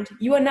in mind,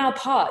 you are now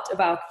part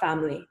of our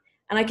family,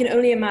 and I can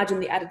only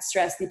imagine the added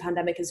stress the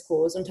pandemic has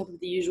caused on top of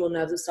the usual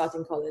nerves of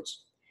starting college.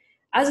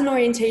 As an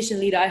orientation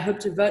leader, I hope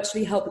to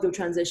virtually help with your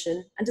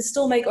transition and to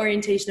still make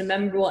orientation a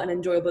memorable and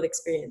enjoyable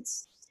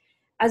experience.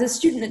 As a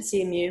student at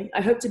CMU,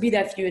 I hope to be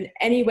there for you in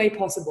any way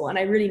possible, and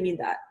I really mean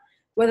that.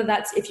 Whether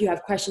that's if you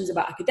have questions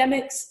about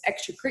academics,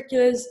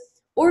 extracurriculars,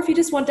 or if you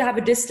just want to have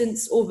a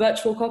distance or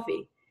virtual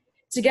coffee.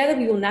 Together,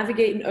 we will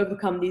navigate and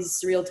overcome these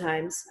surreal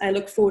times. I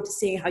look forward to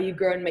seeing how you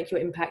grow and make your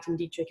impact in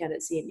Dietrich and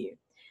at CMU.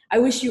 I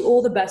wish you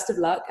all the best of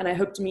luck, and I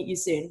hope to meet you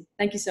soon.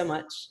 Thank you so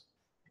much.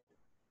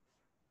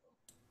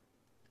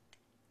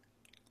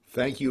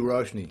 Thank you,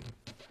 Roshni.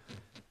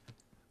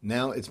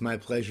 Now it's my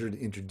pleasure to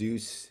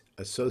introduce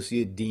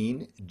Associate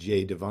Dean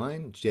Jay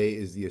Devine. Jay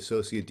is the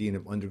Associate Dean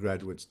of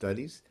Undergraduate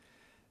Studies.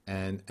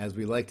 And as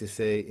we like to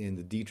say in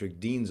the Dietrich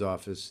Dean's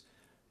office,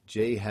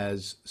 Jay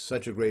has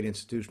such a great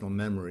institutional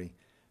memory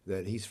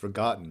that he's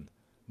forgotten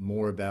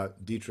more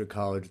about Dietrich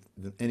College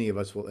than any of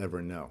us will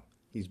ever know.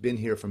 He's been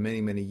here for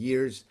many, many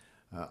years.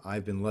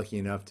 I've been lucky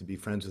enough to be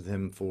friends with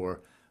him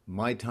for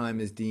my time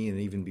as dean and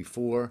even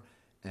before,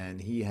 and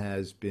he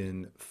has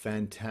been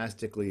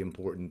fantastically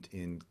important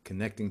in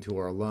connecting to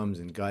our alums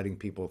and guiding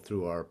people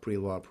through our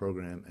pre-law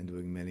program and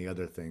doing many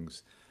other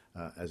things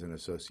as an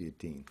associate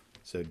dean.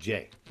 So,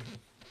 Jay.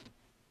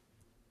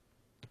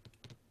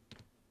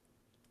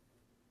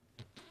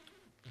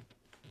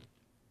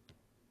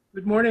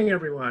 Good morning,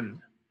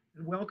 everyone,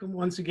 and welcome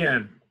once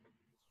again.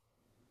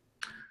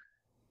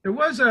 There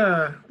was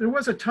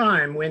a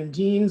time when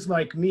deans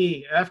like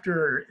me,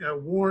 after a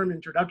warm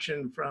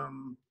introduction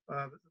from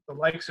the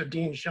likes of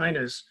Dean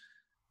Shyness,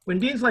 when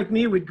deans like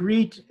me would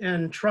greet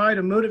and try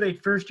to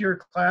motivate first-year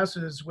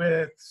classes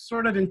with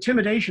sort of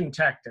intimidation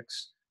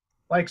tactics,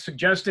 like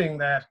suggesting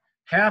that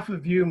half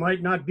of you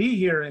might not be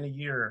here in a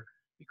year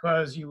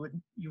because you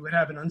would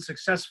have an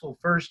unsuccessful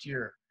first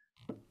year.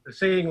 The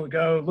saying would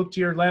go, look to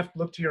your left,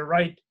 look to your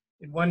right.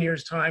 In 1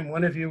 year's time,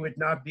 one of you would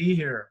not be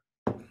here.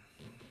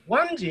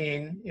 One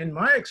dean, in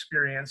my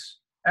experience,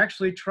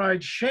 actually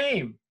tried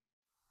shame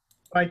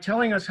by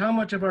telling us how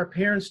much of our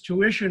parents'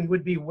 tuition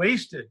would be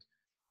wasted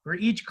for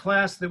each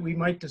class that we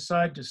might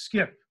decide to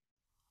skip.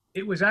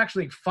 It was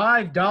actually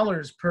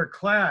 $5 per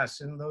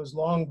class in those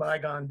long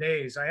bygone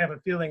days. I have a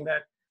feeling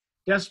that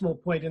decimal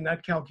point in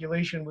that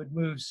calculation would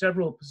move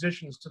several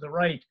positions to the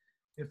right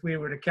if we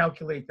were to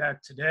calculate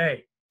that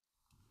today.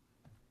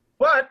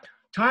 But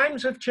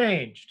times have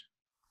changed.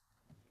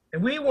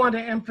 And we want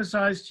to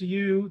emphasize to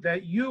you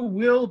that you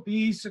will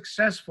be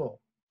successful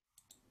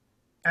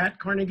at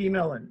Carnegie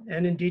Mellon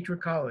and in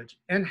Dietrich College,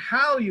 and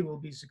how you will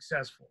be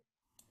successful.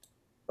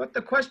 But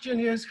the question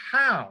is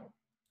how?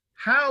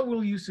 How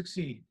will you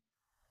succeed?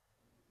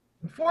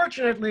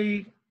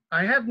 Unfortunately,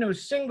 I have no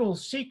single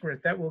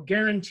secret that will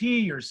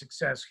guarantee your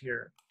success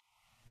here.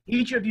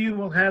 Each of you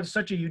will have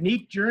such a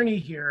unique journey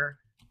here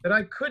that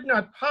I could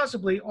not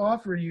possibly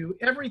offer you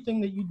everything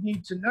that you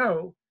need to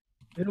know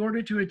in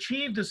order to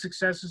achieve the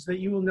successes that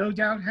you will no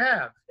doubt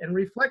have and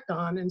reflect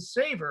on and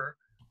savor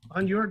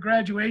on your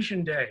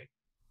graduation day,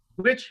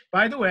 which,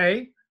 by the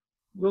way,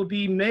 will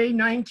be May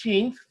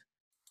 19th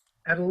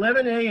at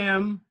 11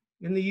 a.m.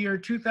 in the year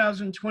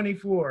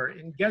 2024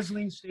 in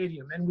Gesling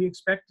Stadium, and we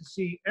expect to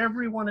see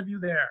every one of you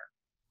there.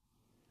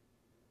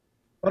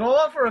 But I'll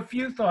offer a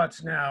few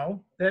thoughts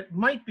now that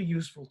might be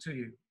useful to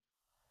you.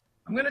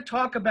 I'm going to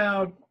talk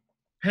about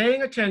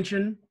paying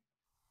attention,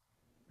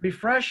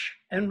 refresh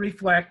and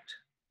reflect,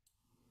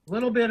 a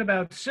little bit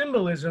about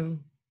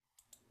symbolism,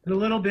 and a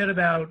little bit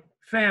about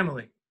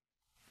family.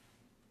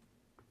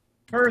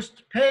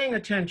 First, paying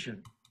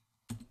attention.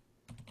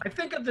 I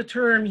think of the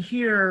term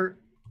here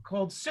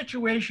called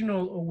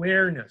situational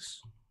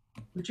awareness,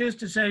 which is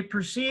to say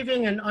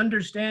perceiving and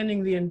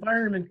understanding the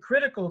environment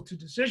critical to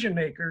decision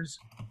makers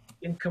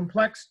in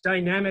complex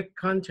dynamic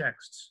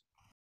contexts.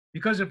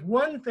 Because if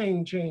one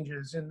thing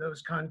changes in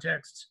those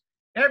contexts,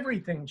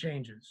 everything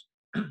changes.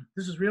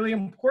 This is really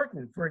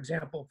important, for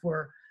example,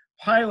 for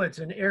pilots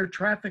and air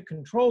traffic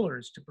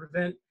controllers to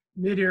prevent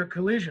mid-air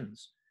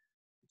collisions.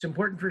 It's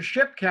important for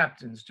ship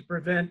captains to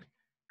prevent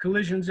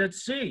collisions at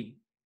sea.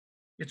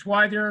 It's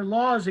why there are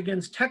laws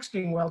against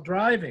texting while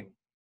driving.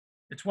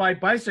 It's why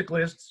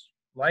bicyclists,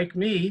 like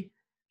me,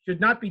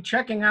 should not be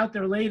checking out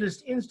their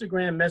latest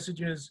Instagram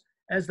messages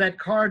as that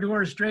car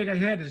door straight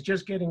ahead is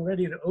just getting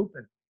ready to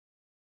open.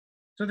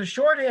 So the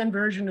shorthand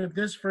version of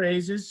this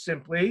phrase is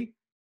simply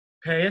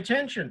pay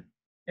attention,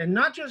 and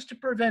not just to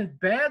prevent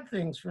bad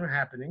things from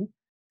happening,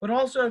 but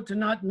also to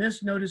not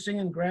miss noticing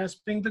and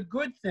grasping the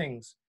good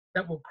things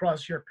that will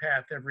cross your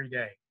path every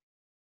day.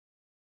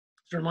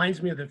 This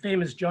reminds me of the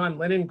famous John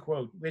Lennon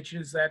quote, which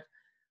is that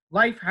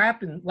life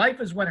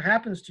is what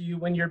happens to you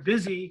when you're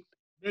busy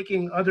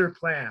making other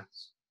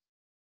plans.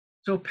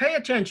 So pay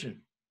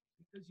attention,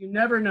 because you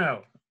never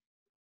know.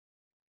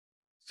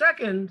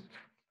 Second,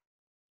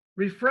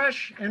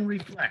 refresh and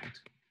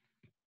reflect.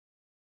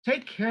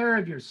 Take care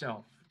of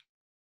yourself.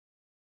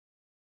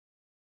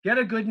 Get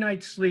a good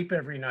night's sleep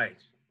every night.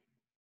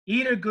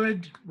 Eat a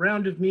good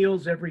round of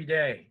meals every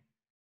day.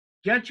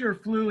 Get your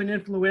flu and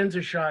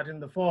influenza shot in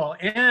the fall,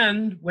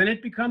 and when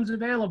it becomes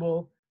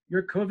available,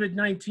 your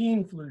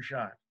COVID-19 flu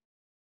shot.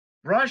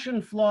 Brush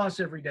and floss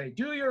every day.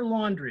 Do your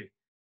laundry.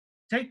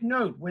 Take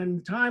note,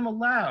 when time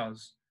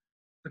allows,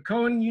 the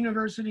Cohen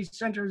University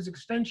Center's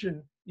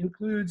extension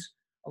includes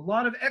a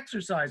lot of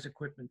exercise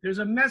equipment. There's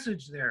a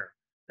message there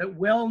that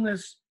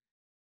wellness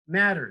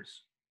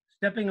matters.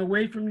 Stepping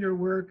away from your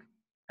work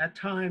at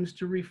times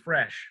to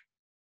refresh.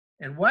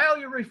 And while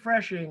you're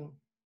refreshing,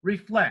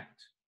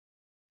 reflect.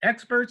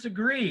 Experts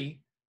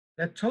agree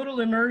that total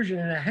immersion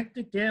in a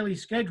hectic daily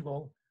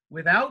schedule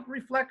without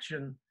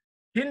reflection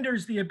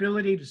hinders the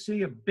ability to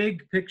see a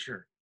big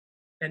picture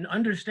and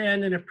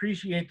understand and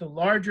appreciate the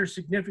larger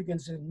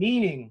significance and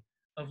meaning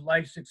of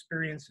life's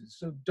experiences.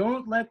 So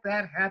don't let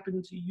that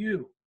happen to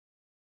you.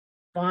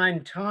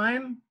 Find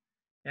time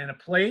and a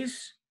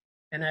place,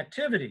 an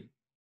activity,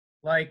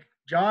 like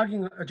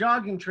a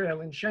jogging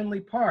trail in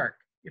Shenley Park,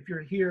 if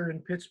you're here in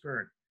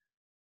Pittsburgh,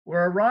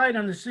 or a ride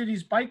on the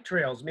city's bike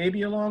trails,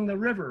 maybe along the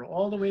river,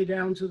 all the way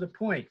down to the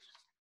point.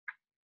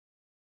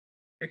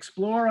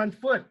 Explore on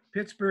foot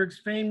Pittsburgh's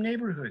famed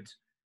neighborhoods.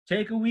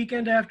 Take a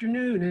weekend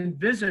afternoon and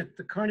visit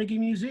the Carnegie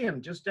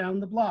Museum just down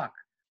the block.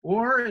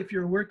 Or if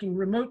you're working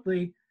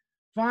remotely,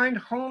 find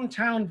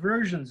hometown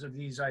versions of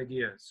these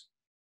ideas.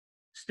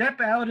 Step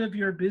out of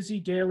your busy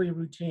daily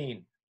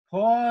routine.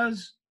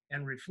 Pause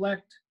and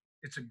reflect.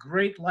 It's a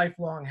great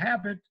lifelong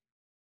habit.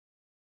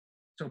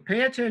 So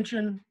pay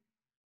attention,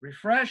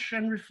 refresh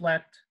and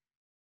reflect.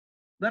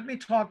 Let me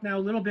talk now a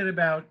little bit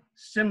about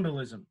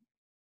symbolism.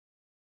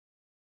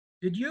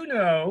 Did you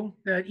know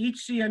that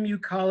each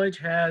CMU college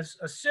has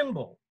a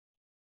symbol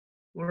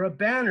or a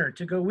banner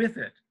to go with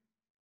it?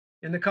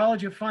 In the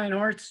College of Fine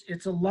Arts,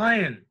 it's a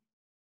lion.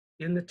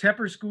 In the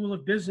Tepper School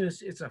of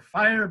Business, it's a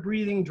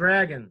fire-breathing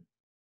dragon.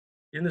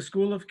 In the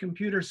School of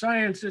Computer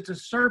Science, it's a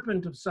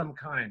serpent of some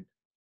kind.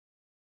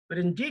 But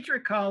in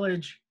Dietrich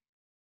College,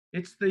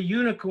 it's the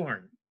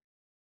unicorn.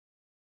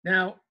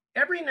 Now,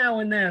 every now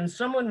and then,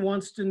 someone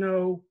wants to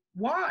know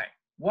why.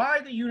 Why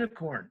the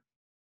unicorn?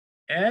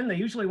 And they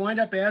usually wind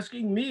up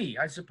asking me,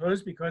 I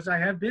suppose, because I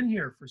have been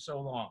here for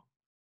so long.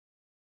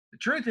 The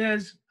truth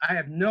is, I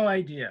have no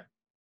idea.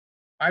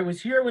 I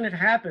was here when it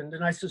happened,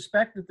 and I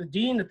suspect that the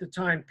dean at the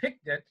time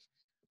picked it,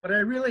 but I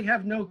really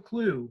have no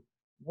clue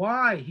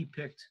why he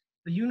picked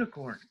the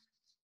unicorn.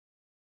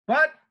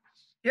 But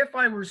if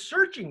I were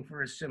searching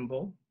for a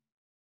symbol,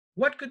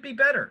 what could be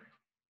better?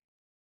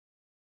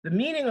 The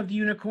meaning of the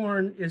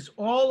unicorn is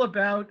all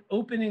about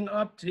opening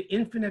up to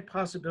infinite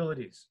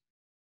possibilities,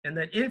 and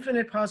that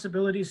infinite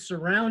possibilities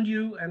surround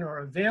you and are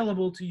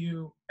available to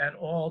you at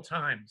all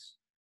times.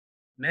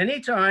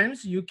 Many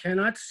times you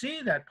cannot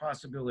see that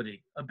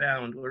possibility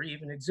abound or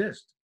even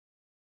exist.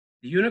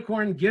 The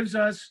unicorn gives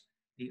us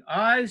the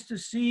eyes to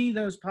see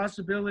those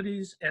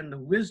possibilities and the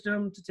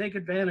wisdom to take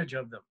advantage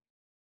of them.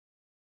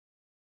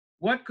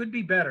 What could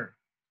be better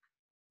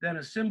than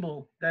a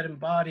symbol that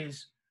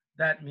embodies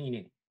that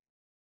meaning?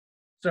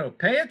 So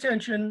pay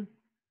attention,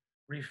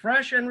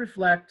 refresh and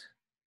reflect,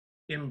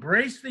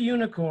 embrace the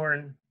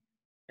unicorn,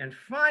 and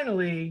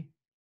finally,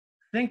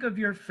 think of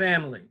your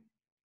family.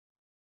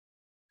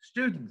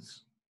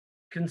 Students,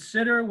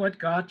 consider what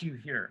got you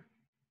here.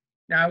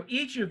 Now,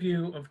 each of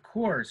you, of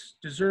course,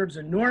 deserves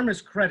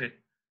enormous credit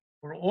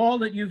for all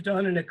that you've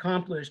done and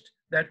accomplished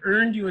that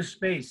earned you a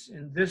space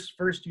in this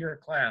first-year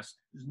class.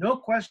 There's no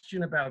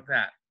question about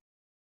that.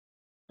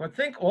 But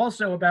think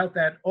also about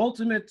that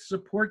ultimate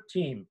support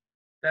team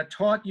that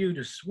taught you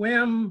to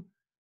swim,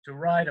 to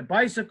ride a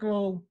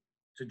bicycle,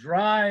 to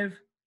drive,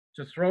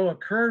 to throw a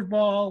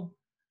curveball,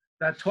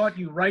 that taught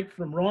you right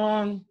from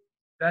wrong,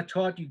 that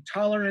taught you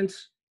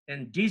tolerance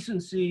and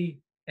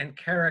decency and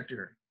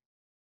character.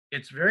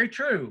 It's very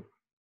true.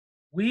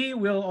 We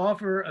will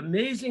offer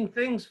amazing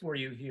things for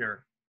you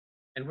here,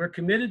 and we're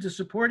committed to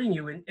supporting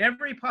you in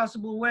every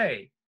possible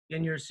way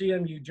in your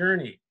CMU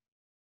journey.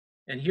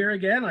 And here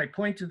again, I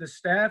point to the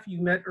staff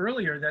you met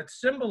earlier that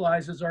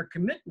symbolizes our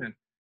commitment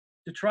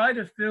to try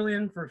to fill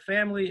in for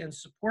family and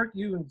support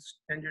you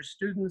and your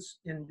students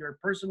in your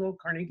personal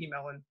Carnegie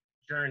Mellon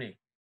journey.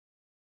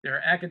 There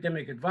are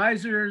academic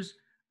advisors,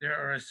 there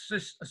are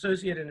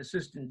associate and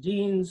assistant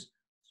deans,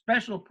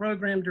 special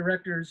program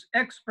directors,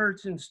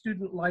 experts in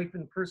student life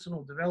and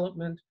personal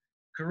development,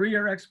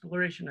 career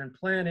exploration and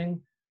planning.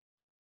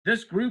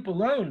 This group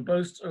alone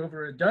boasts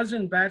over a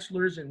dozen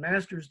bachelor's and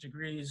master's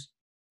degrees,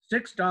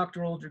 6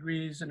 doctoral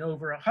degrees, and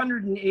over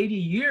 180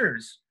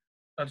 years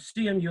of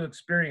CMU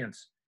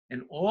experience.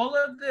 And all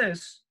of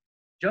this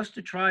just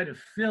to try to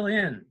fill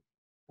in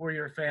for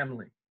your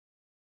family.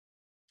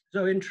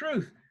 So in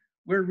truth,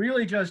 we're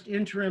really just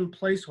interim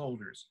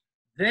placeholders.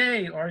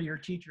 They are your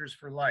teachers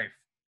for life.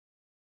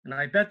 And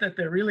I bet that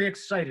they're really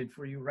excited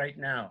for you right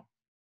now,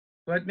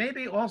 but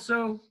maybe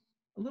also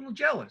a little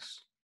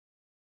jealous.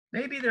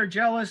 Maybe they're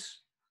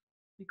jealous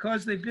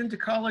because they've been to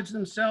college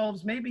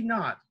themselves, maybe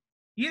not.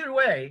 Either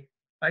way,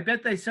 I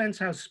bet they sense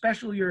how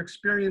special your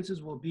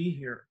experiences will be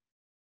here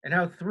and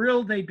how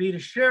thrilled they'd be to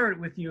share it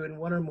with you in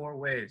one or more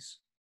ways.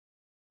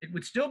 It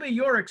would still be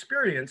your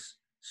experience,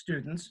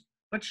 students,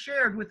 but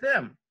shared with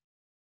them.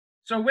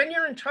 So when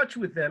you're in touch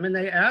with them and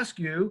they ask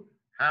you,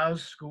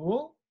 how's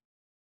school?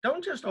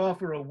 Don't just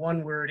offer a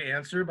one-word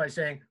answer by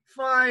saying,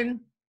 fine,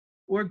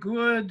 or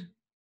good,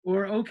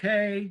 or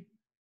okay.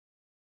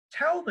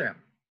 Tell them.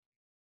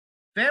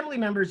 Family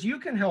members, you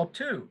can help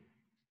too.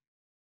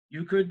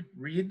 You could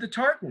read the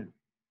Tartan,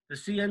 the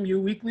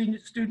CMU weekly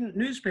student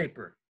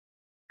newspaper.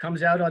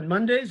 Comes out on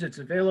Mondays, it's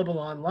available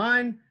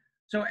online.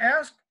 So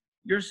ask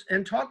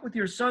and talk with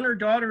your son or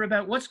daughter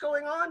about what's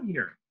going on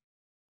here,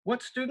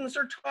 what students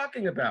are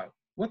talking about,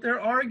 what they're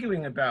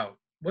arguing about,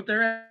 what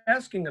they're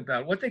asking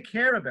about, what they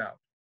care about.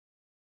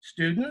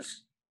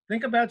 Students,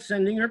 think about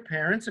sending your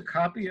parents a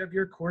copy of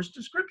your course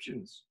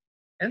descriptions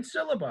and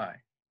syllabi.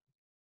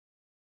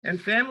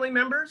 And family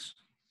members,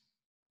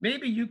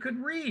 maybe you could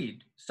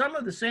read some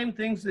of the same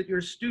things that your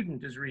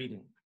student is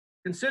reading.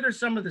 Consider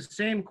some of the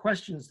same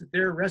questions that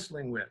they're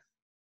wrestling with.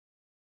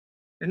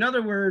 In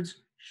other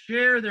words,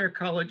 share their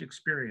college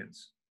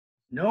experience.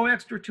 No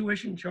extra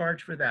tuition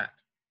charge for that.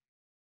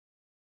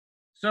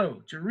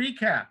 So to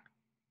recap,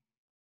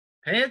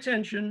 pay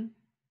attention,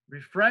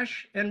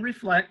 refresh and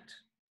reflect,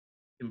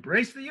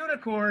 embrace the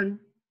unicorn,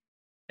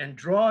 and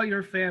draw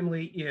your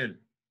family in.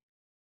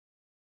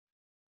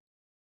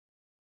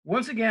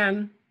 Once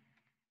again,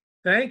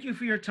 thank you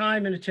for your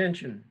time and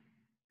attention,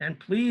 and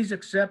please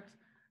accept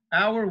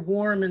our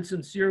warm and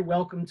sincere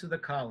welcome to the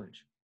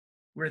college.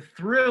 We're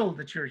thrilled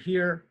that you're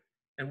here,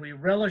 and we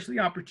relish the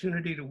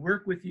opportunity to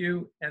work with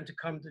you and to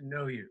come to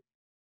know you.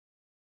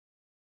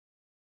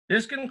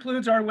 This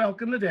concludes our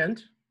welcome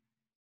event.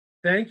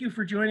 Thank you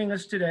for joining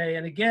us today,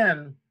 and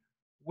again,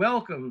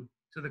 welcome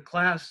to the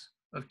class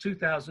of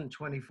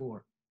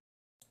 2024.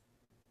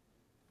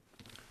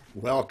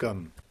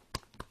 Welcome.